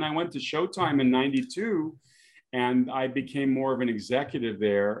process. And then I went to Showtime in '92 and I became more of an executive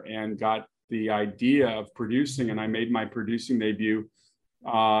there and got the idea of producing. And I made my producing debut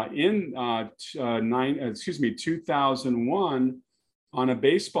in 2001 on a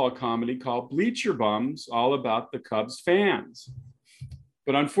baseball comedy called Bleacher Bums, all about the Cubs fans.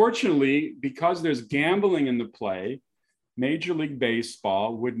 But unfortunately, because there's gambling in the play, Major League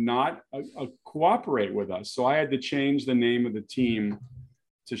Baseball would not cooperate with us. So I had to change the name of the team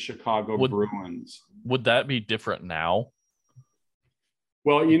to Chicago Bruins. Would that be different now?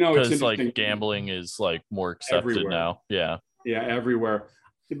 Well, you know, because like gambling is like more accepted everywhere now. Yeah. Yeah, everywhere.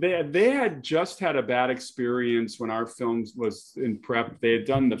 They had just had a bad experience when our film was in prep. They had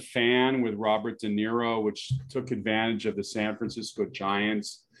done The Fan with Robert De Niro, which took advantage of the San Francisco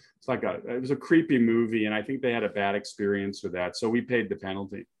Giants. It's like it was a creepy movie, and I think they had a bad experience with that. So we paid the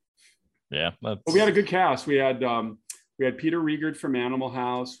penalty. Yeah, but we had a good cast. We had Peter Riegert from Animal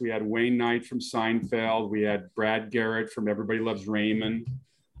House. We had Wayne Knight from Seinfeld. We had Brad Garrett from Everybody Loves Raymond.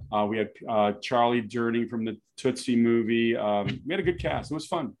 We had Charlie Durning from the Tootsie movie. We had a good cast. It was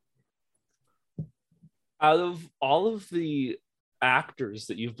fun. Out of all of the actors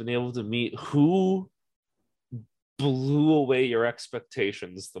that you've been able to meet, who blew away your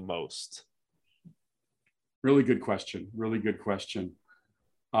expectations the most? Really good question. Really good question.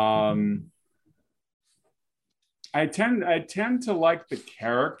 I tend to like the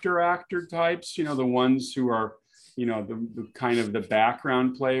character actor types, the ones who are, the kind of the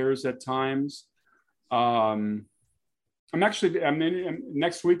background players at times. Um, next week I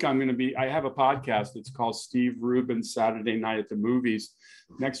have a podcast. It's called Steve Rubin's Saturday Night at the Movies.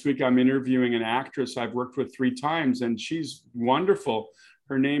 Next week, I'm interviewing an actress I've worked with 3 times, and she's wonderful.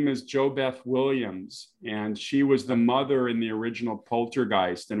 Her name is JoBeth Williams, and she was the mother in the original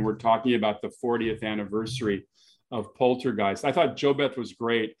Poltergeist. And we're talking about the 40th anniversary of Poltergeist. I thought JoBeth was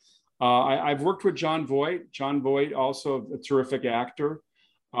great. I've worked with Jon Voight. Jon Voight, also a terrific actor.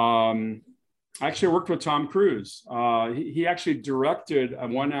 I actually worked with Tom Cruise. He actually directed a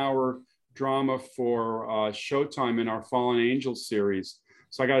 1-hour drama for Showtime in our Fallen Angels series.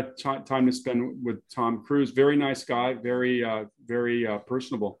 So I got time to spend with Tom Cruise. Very nice guy, very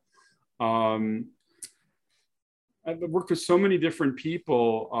personable. I've worked with so many different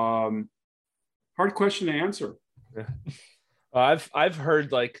people. Hard question to answer. I've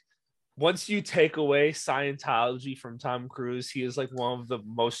heard, like, once you take away Scientology from Tom Cruise, he is like one of the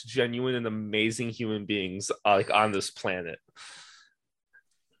most genuine and amazing human beings like on this planet.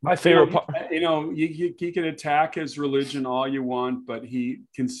 My favorite part, you can attack his religion all you want, but he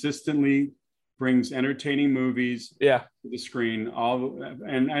consistently brings entertaining movies to the screen,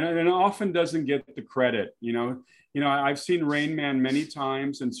 and often doesn't get the credit. I've seen Rain Man many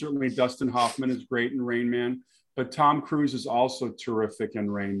times, and certainly Dustin Hoffman is great in Rain Man, but Tom Cruise is also terrific in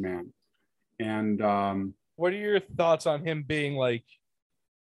Rain Man. And what are your thoughts on him being like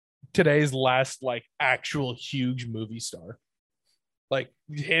today's last like actual huge movie star? Like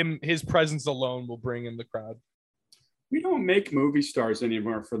his presence alone will bring in the crowd. We don't make movie stars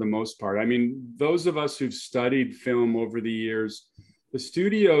anymore for the most part. I mean, those of us who've studied film over the years, the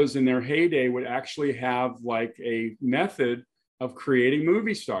studios in their heyday would actually have like a method of creating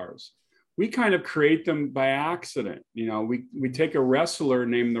movie stars. We kind of create them by accident. We take a wrestler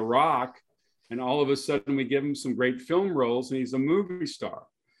named The Rock, and all of a sudden we give him some great film roles and he's a movie star.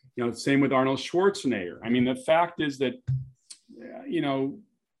 Same with Arnold Schwarzenegger. I mean, the fact is that,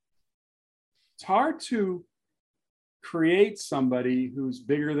 it's hard to create somebody who's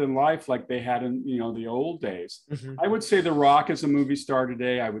bigger than life like they had in, the old days. Mm-hmm. I would say The Rock is a movie star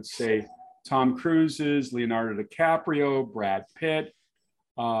today. I would say Tom Cruise is, Leonardo DiCaprio, Brad Pitt.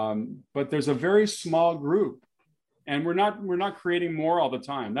 But there's a very small group. And we're not creating more all the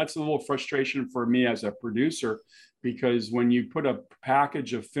time. That's a little frustration for me as a producer, because when you put a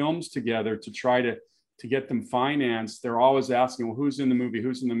package of films together to try to get them financed, they're always asking, well, who's in the movie?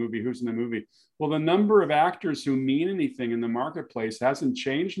 Who's in the movie? Who's in the movie? Well, the number of actors who mean anything in the marketplace hasn't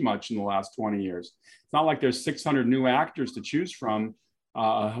changed much in the last 20 years. It's not like there's 600 new actors to choose from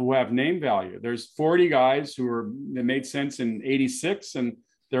who have name value. There's 40 guys that made sense in 86, and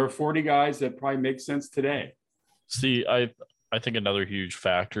there are 40 guys that probably make sense today. See, I think another huge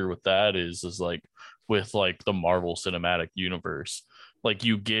factor with that is like with like the Marvel Cinematic Universe, like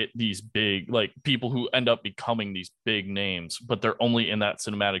you get these big like people who end up becoming these big names, but they're only in that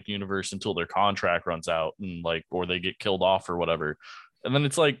cinematic universe until their contract runs out and like, or they get killed off or whatever. And then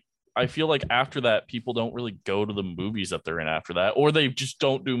it's like, I feel like after that, people don't really go to the movies that they're in after that, or they just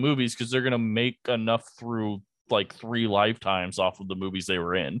don't do movies because they're going to make enough through like 3 lifetimes off of the movies they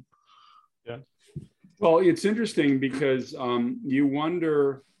were in. Yeah. Well, it's interesting because you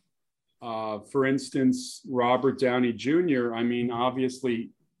wonder, for instance, Robert Downey Jr., I mean,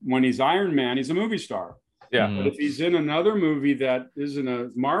 obviously, when he's Iron Man, he's a movie star. Yeah. But if he's in another movie that isn't a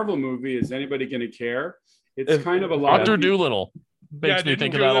Marvel movie, is anybody going to care? It's kind of a lot. Dr. Dolittle makes me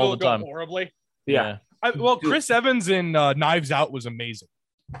think of that all the time. Horribly. Yeah. Chris Evans in Knives Out was amazing.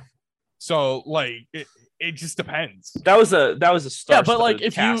 So, like, it just depends. That was a star. Yeah, but like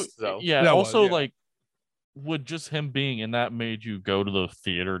if cast, though. Like, would just him being in that made you go to the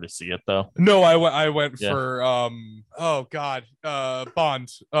theater to see it though? No, I went for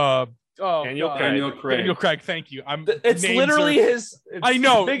Bond. Daniel Craig. Thank you. It's literally his. I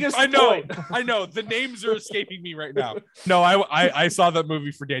know. Biggest I know. point. I know. The names are escaping me right now. No, I saw that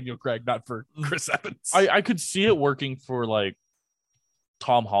movie for Daniel Craig, not for Chris Evans. I could see it working for like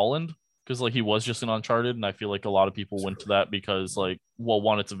Tom Holland, because like he was just in Uncharted, and I feel like a lot of people went to that because like, well,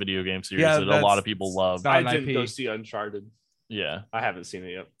 one, it's a video game series that a lot of people love. I didn't go see Uncharted. Yeah, I haven't seen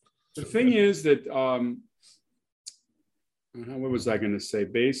it yet. The thing is that what was I going to say?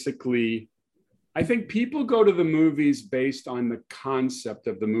 Basically, I think people go to the movies based on the concept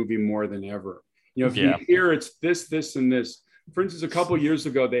of the movie more than ever. If you hear it's this, and this. For instance, a couple of years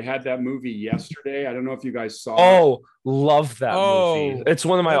ago, they had that movie Yesterday. I don't know if you guys saw it. Oh, love that movie. It's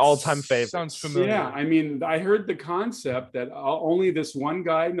one of my all-time favorites. Sounds familiar. Yeah, I mean, I heard the concept that only this one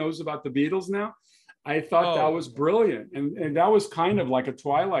guy knows about the Beatles now. I thought that Oh. was brilliant. And that was kind of like a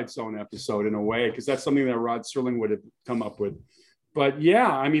Twilight Zone episode in a way, because that's something that Rod Serling would have come up with. But yeah,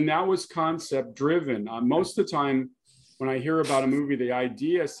 I mean, that was concept driven. Most of the time when I hear about a movie, the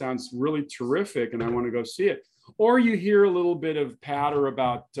idea sounds really terrific and I want to go see it. Or you hear a little bit of patter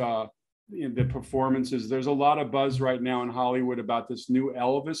about the performances. There's a lot of buzz right now in Hollywood about this new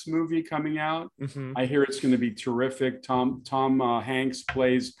Elvis movie coming out. Mm-hmm. I hear it's going to be terrific. Tom Hanks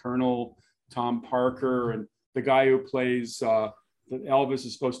plays Colonel Tom Parker, and the guy who plays Elvis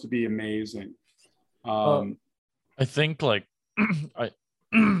is supposed to be amazing. I think like I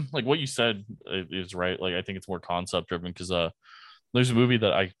like what you said is right. Like I think it's more concept driven because there's a movie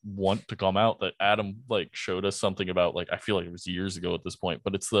that I want to come out that Adam like showed us something about. Like I feel like it was years ago at this point,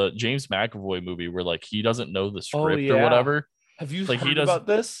 but it's the James McAvoy movie where like he doesn't know the script or whatever. Have you Like, he heard doesn't- about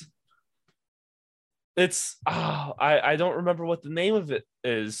this? It's I don't remember what the name of it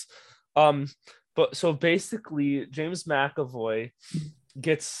is. But so basically James McAvoy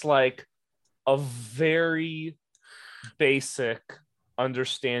gets like a very basic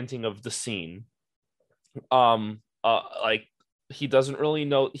understanding of the scene. Like he doesn't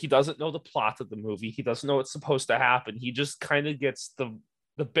know the plot of the movie. He doesn't know what's supposed to happen. He just kind of gets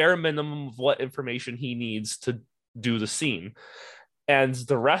the bare minimum of what information he needs to do the scene. And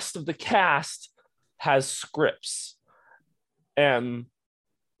the rest of the cast has scripts. And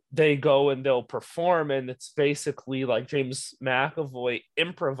they go and they'll perform, and it's basically like James McAvoy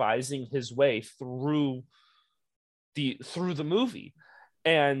improvising his way through the movie.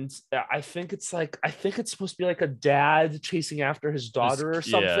 And I think it's supposed to be like a dad chasing after his daughter or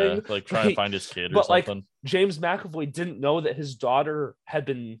something. Yeah, like trying to find his kid or but something. like James McAvoy didn't know that his daughter had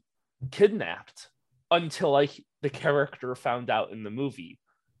been kidnapped until like the character found out in the movie.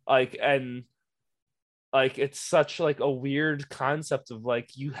 And it's such like a weird concept of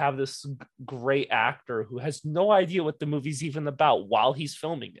like you have this great actor who has no idea what the movie's even about while he's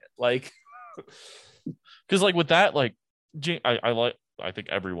filming it. Like, because like with that, like I think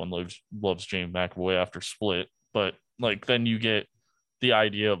everyone loves James McAvoy after Split, but like then you get the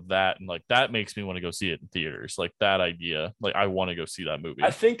idea of that, and like that makes me want to go see it in theaters. Like that idea, like I want to go see that movie. I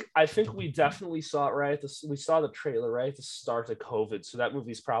think we definitely saw it right. We saw the trailer right at the start of COVID, so that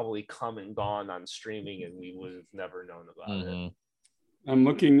movie's probably come and gone on streaming, and we would have never known about it. I'm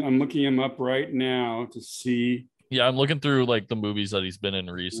looking him up right now to see. Yeah, I'm looking through like the movies that he's been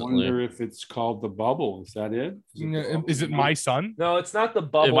in recently. Wonder if it's called The Bubble. Is that it? Is it My Son? No, it's not the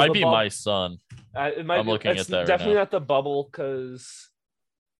bubble. It might be My Son. It might I'm be, looking it's at that right definitely now. not the bubble because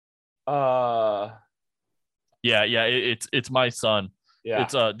it's My Son. yeah.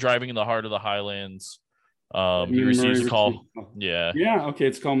 It's Driving in the Heart of the Highlands. He Murray receives a call. Ritchie. Yeah. Yeah. Okay.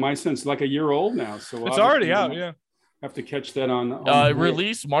 It's called My Son. It's like a year old now. So It's already out. obviously Yeah. have to catch that on.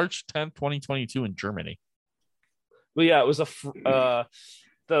 Released March 10th, 2022 in Germany. But yeah, it was the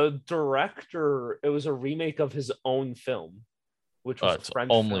director. It was a remake of his own film, which was a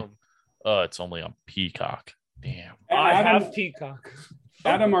French film. It's only on Peacock. Damn. I Adam, have Peacock.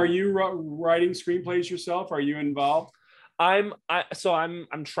 Adam, are you writing screenplays yourself? Are you involved? I'm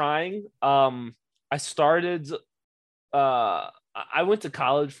trying. I started. I went to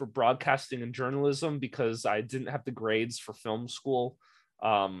college for broadcasting and journalism because I didn't have the grades for film school.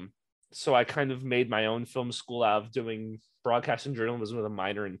 So I kind of made my own film school out of doing broadcasting journalism with a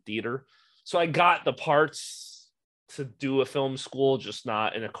minor in theater. So I got the parts to do a film school, just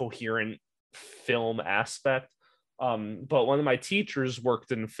not in a coherent film aspect. But one of my teachers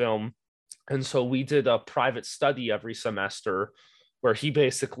worked in film. And so we did a private study every semester where he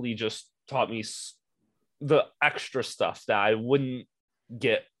basically just taught me the extra stuff that I wouldn't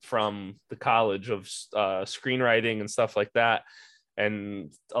get from the college of screenwriting and stuff like that,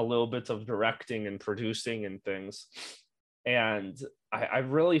 and a little bit of directing and producing and things. And I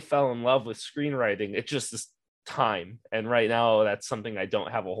really fell in love with screenwriting. It just is time. And right now that's something I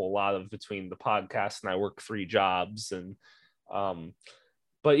don't have a whole lot of between the podcast and I work 3 jobs. And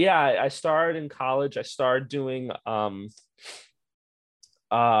but yeah, I started in college. I started doing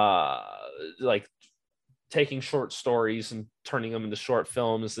like taking short stories and turning them into short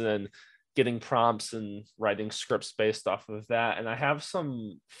films, and then getting prompts and writing scripts based off of that. And I have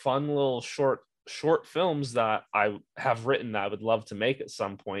some fun little short films that I have written that I would love to make at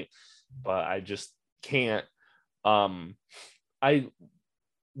some point, but I just can't. I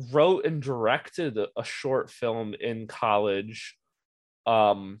wrote and directed a short film in college.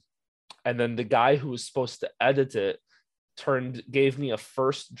 And then the guy who was supposed to edit it gave me a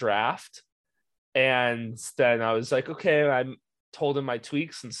first draft. And then I was like, okay, I told him my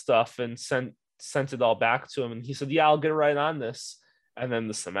tweaks and stuff and sent it all back to him. And he said, yeah, I'll get right on this. and then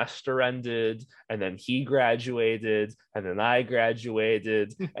the semester ended, and then he graduated, and then I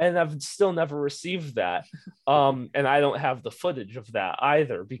graduated, and I've still never received that. And I don't have the footage of that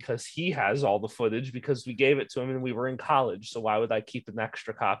either, because he has all the footage because we gave it to him and we were in college. So why would I keep an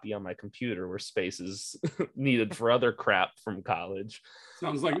extra copy on my computer where space is needed for other crap from college?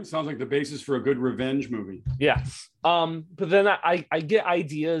 Sounds like the basis for a good revenge movie. Yeah. But then I get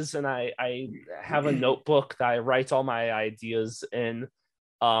ideas, and I have a notebook that I write all my ideas in.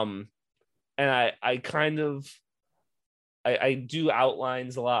 And I kind of I do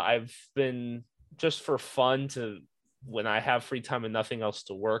outlines a lot. I've been, just for fun, to when I have free time and nothing else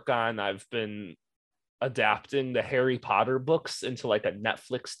to work on, I've been adapting the Harry Potter books into like a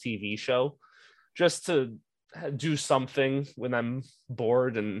Netflix TV show, just to do something when I'm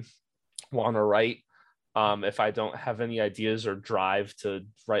bored and want to write. If I don't have any ideas or drive to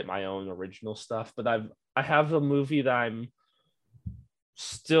write my own original stuff. But I have a movie that I'm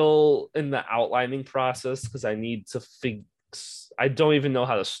still in the outlining process, because I need to I don't even know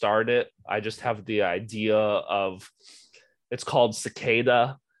how to start it. I just have the idea of, it's called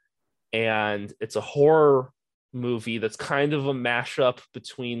Cicada, and it's a horror movie that's kind of a mashup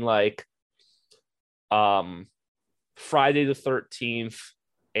between like Friday the 13th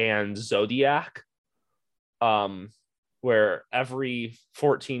and Zodiac, where every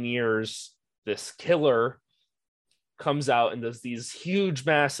 14 years this killer comes out and does these huge,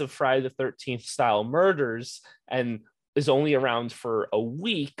 massive Friday the 13th style murders, and is only around for a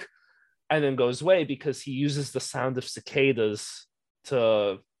week and then goes away because he uses the sound of cicadas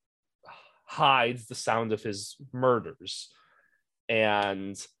to hide the sound of his murders.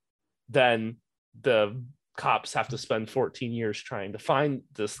 And then the cops have to spend 14 years trying to find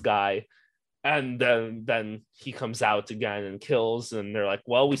this guy. And then he comes out again and kills, and they're like,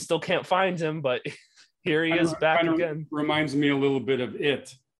 well, we still can't find him, but here he is back again. Reminds me a little bit of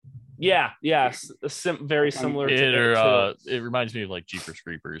It. Yeah, very similar to it reminds me of like Jeepers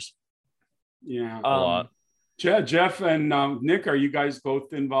Creepers. Yeah, a lot. Jeff and Nick, are you guys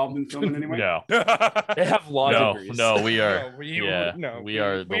both involved in filming anyway? No. They have law degrees. No, we are. We are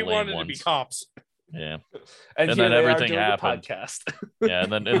the we lame wanted ones. to be cops. Yeah. And then everything happened. The podcast. Yeah,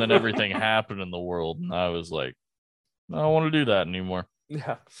 and then everything happened in the world, and I was like, I don't want to do that anymore.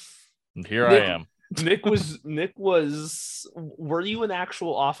 Yeah. And here I am. Nick was were you an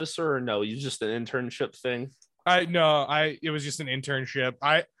actual officer, or no, you just an internship thing? It was just an internship.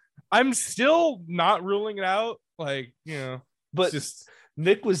 I'm still not ruling it out, like, but just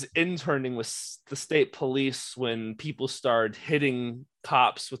Nick was interning with the state police when people started hitting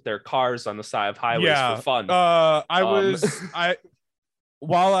cops with their cars on the side of highways for fun. While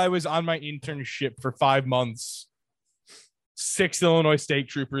I was on my internship for 5 months, 6 Illinois state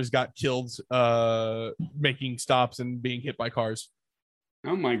troopers got killed making stops and being hit by cars.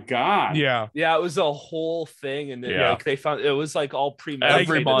 Oh my God. Yeah, it was a whole thing, and like they found it was like all premeditated.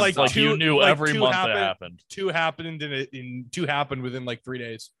 Every month, you knew every month it happened. 2 happened in 2 happened within like 3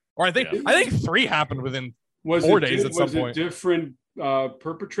 days, or I think 3 happened within 4 days at some point. Was it different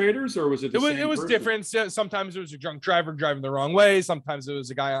perpetrators, or was it? It was different. Sometimes it was a drunk driver driving the wrong way. Sometimes it was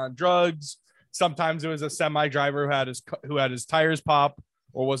a guy on drugs. Sometimes it was a semi driver who had his tires pop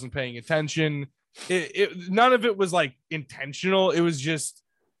or wasn't paying attention. None of it was like intentional. It was just,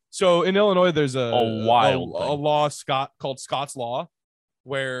 so in Illinois there's a law called Scott's Law,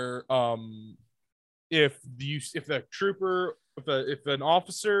 where if an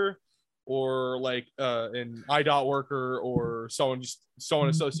officer or like an IDOT worker or someone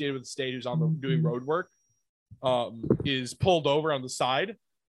associated with the state who's doing road work is pulled over on the side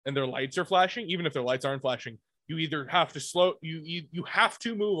and their lights are flashing, even if their lights aren't flashing, you either have to you have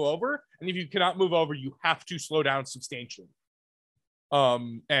to move over, and if you cannot move over, you have to slow down substantially.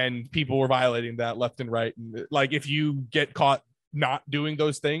 And people were violating that left and right. And like, if you get caught not doing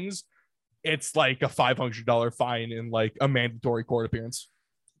those things, it's like a $500 fine and like a mandatory court appearance.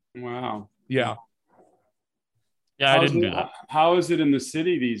 Wow. Yeah. Yeah, I didn't do that. How is it in the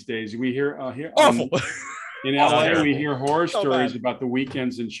city these days? We hear awful. In LA, we hear horror stories about the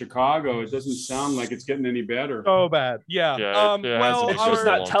weekends in Chicago. It doesn't sound like it's getting any better. Oh, bad. Yeah. It's just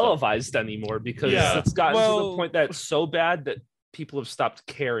not televised anymore, because it's gotten to the point that it's so bad that people have stopped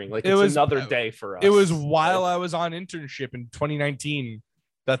caring. Like, it's another day for us. It was while I was on internship in 2019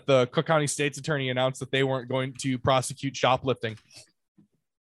 that the Cook County State's Attorney announced that they weren't going to prosecute shoplifting.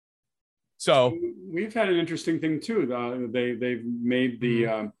 So we've had an interesting thing too. They've made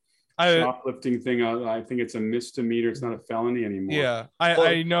the shoplifting thing. I think it's a misdemeanor. It's not a felony anymore. Yeah,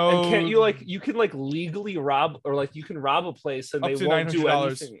 I know. And can't you can legally rob, or like you can rob a place and up they to won't do $900.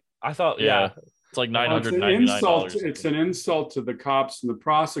 anything. I thought, yeah. It's like Well, it's an $999. insult. It's an insult to the cops and the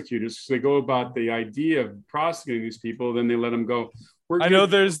prosecutors because they go about the idea of prosecuting these people, then they let them go. I know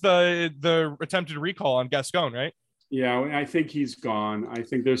there's the attempted recall on Gascon, right? Yeah, I think he's gone. I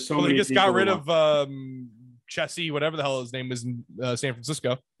think there's so Well, many. they just people got rid who- of Chessie, whatever the hell his name is in San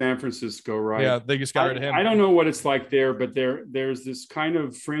Francisco. San Francisco, right? Yeah, they just got rid of him. I don't know what it's like there, but there's this kind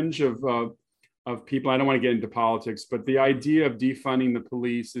of fringe of people. I don't want to get into politics, but the idea of defunding the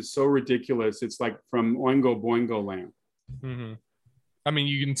police is so ridiculous. It's like from Oingo Boingo land. Mm-hmm. I mean,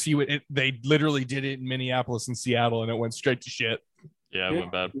 you can see they literally did it in Minneapolis and Seattle, and it went straight to shit. Yeah, it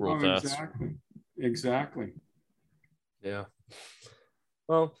went bad real fast. Exactly. Yeah.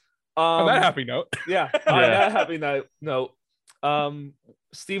 Well, On that happy note. yeah. On that happy note,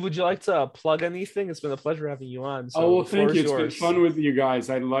 Steve, would you like to plug anything? It's been a pleasure having you on. So Well, thank you. It's been yours. fun with you guys.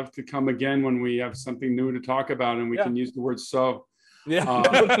 I'd love to come again when we have something new to talk about and we can use the word so. Yeah.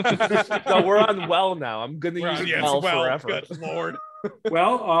 No, we're on well now. I'm going to use well forever. Good Lord.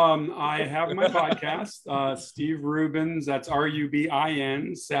 Well, I have my podcast, Steve Rubin's, that's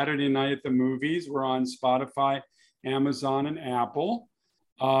Rubin, Saturday Night at the Movies. We're on Spotify, Amazon, and Apple.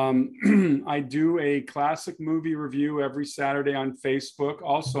 I do a classic movie review every Saturday on Facebook,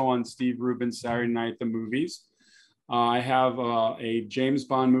 also on Steve Rubin's Saturday Night at the Movies. I have a James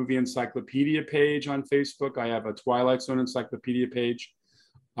Bond movie encyclopedia page on Facebook. I have a Twilight Zone encyclopedia page.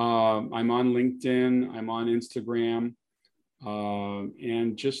 I'm on LinkedIn. I'm on Instagram.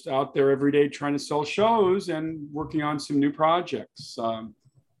 And just out there every day trying to sell shows and working on some new projects.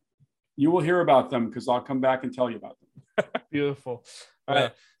 You will hear about them because I'll come back and tell you about them. Beautiful. All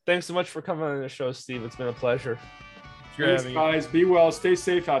right. Thanks so much for coming on the show, Steve. It's been a pleasure. Thanks, guys. Be well. Stay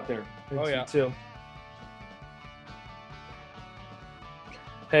safe out there. Thanks, you too.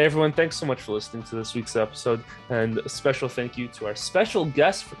 Hey, everyone. Thanks so much for listening to this week's episode. And a special thank you to our special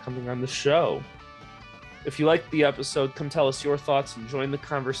guest for coming on the show. If you liked the episode, come tell us your thoughts and join the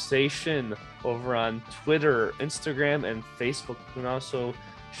conversation over on Twitter, Instagram, and Facebook. You can also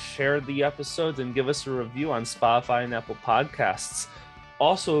share the episodes and give us a review on Spotify and Apple Podcasts.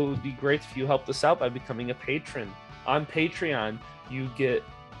 Also, it would be great if you helped us out by becoming a patron. On Patreon, you get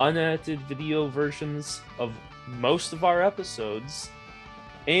unedited video versions of most of our episodes,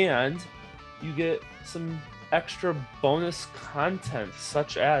 and you get some extra bonus content,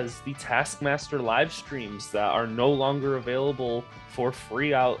 such as the Taskmaster live streams that are no longer available for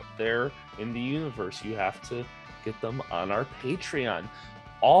free out there in the universe. You have to get them on our Patreon.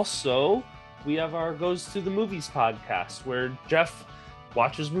 Also, we have our Goes to the Movies podcast, where Jeff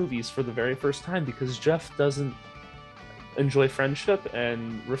watches movies for the very first time because Jeff doesn't enjoy friendship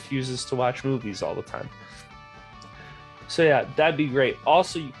and refuses to watch movies all the time. So yeah, that'd be great.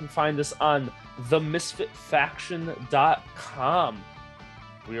 Also, you can find us on themisfitfaction.com.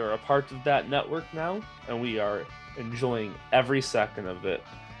 We are a part of that network now, and we are enjoying every second of it.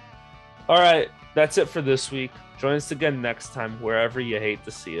 All right, that's it for this week. Join us again next time, wherever you hate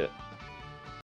to see it.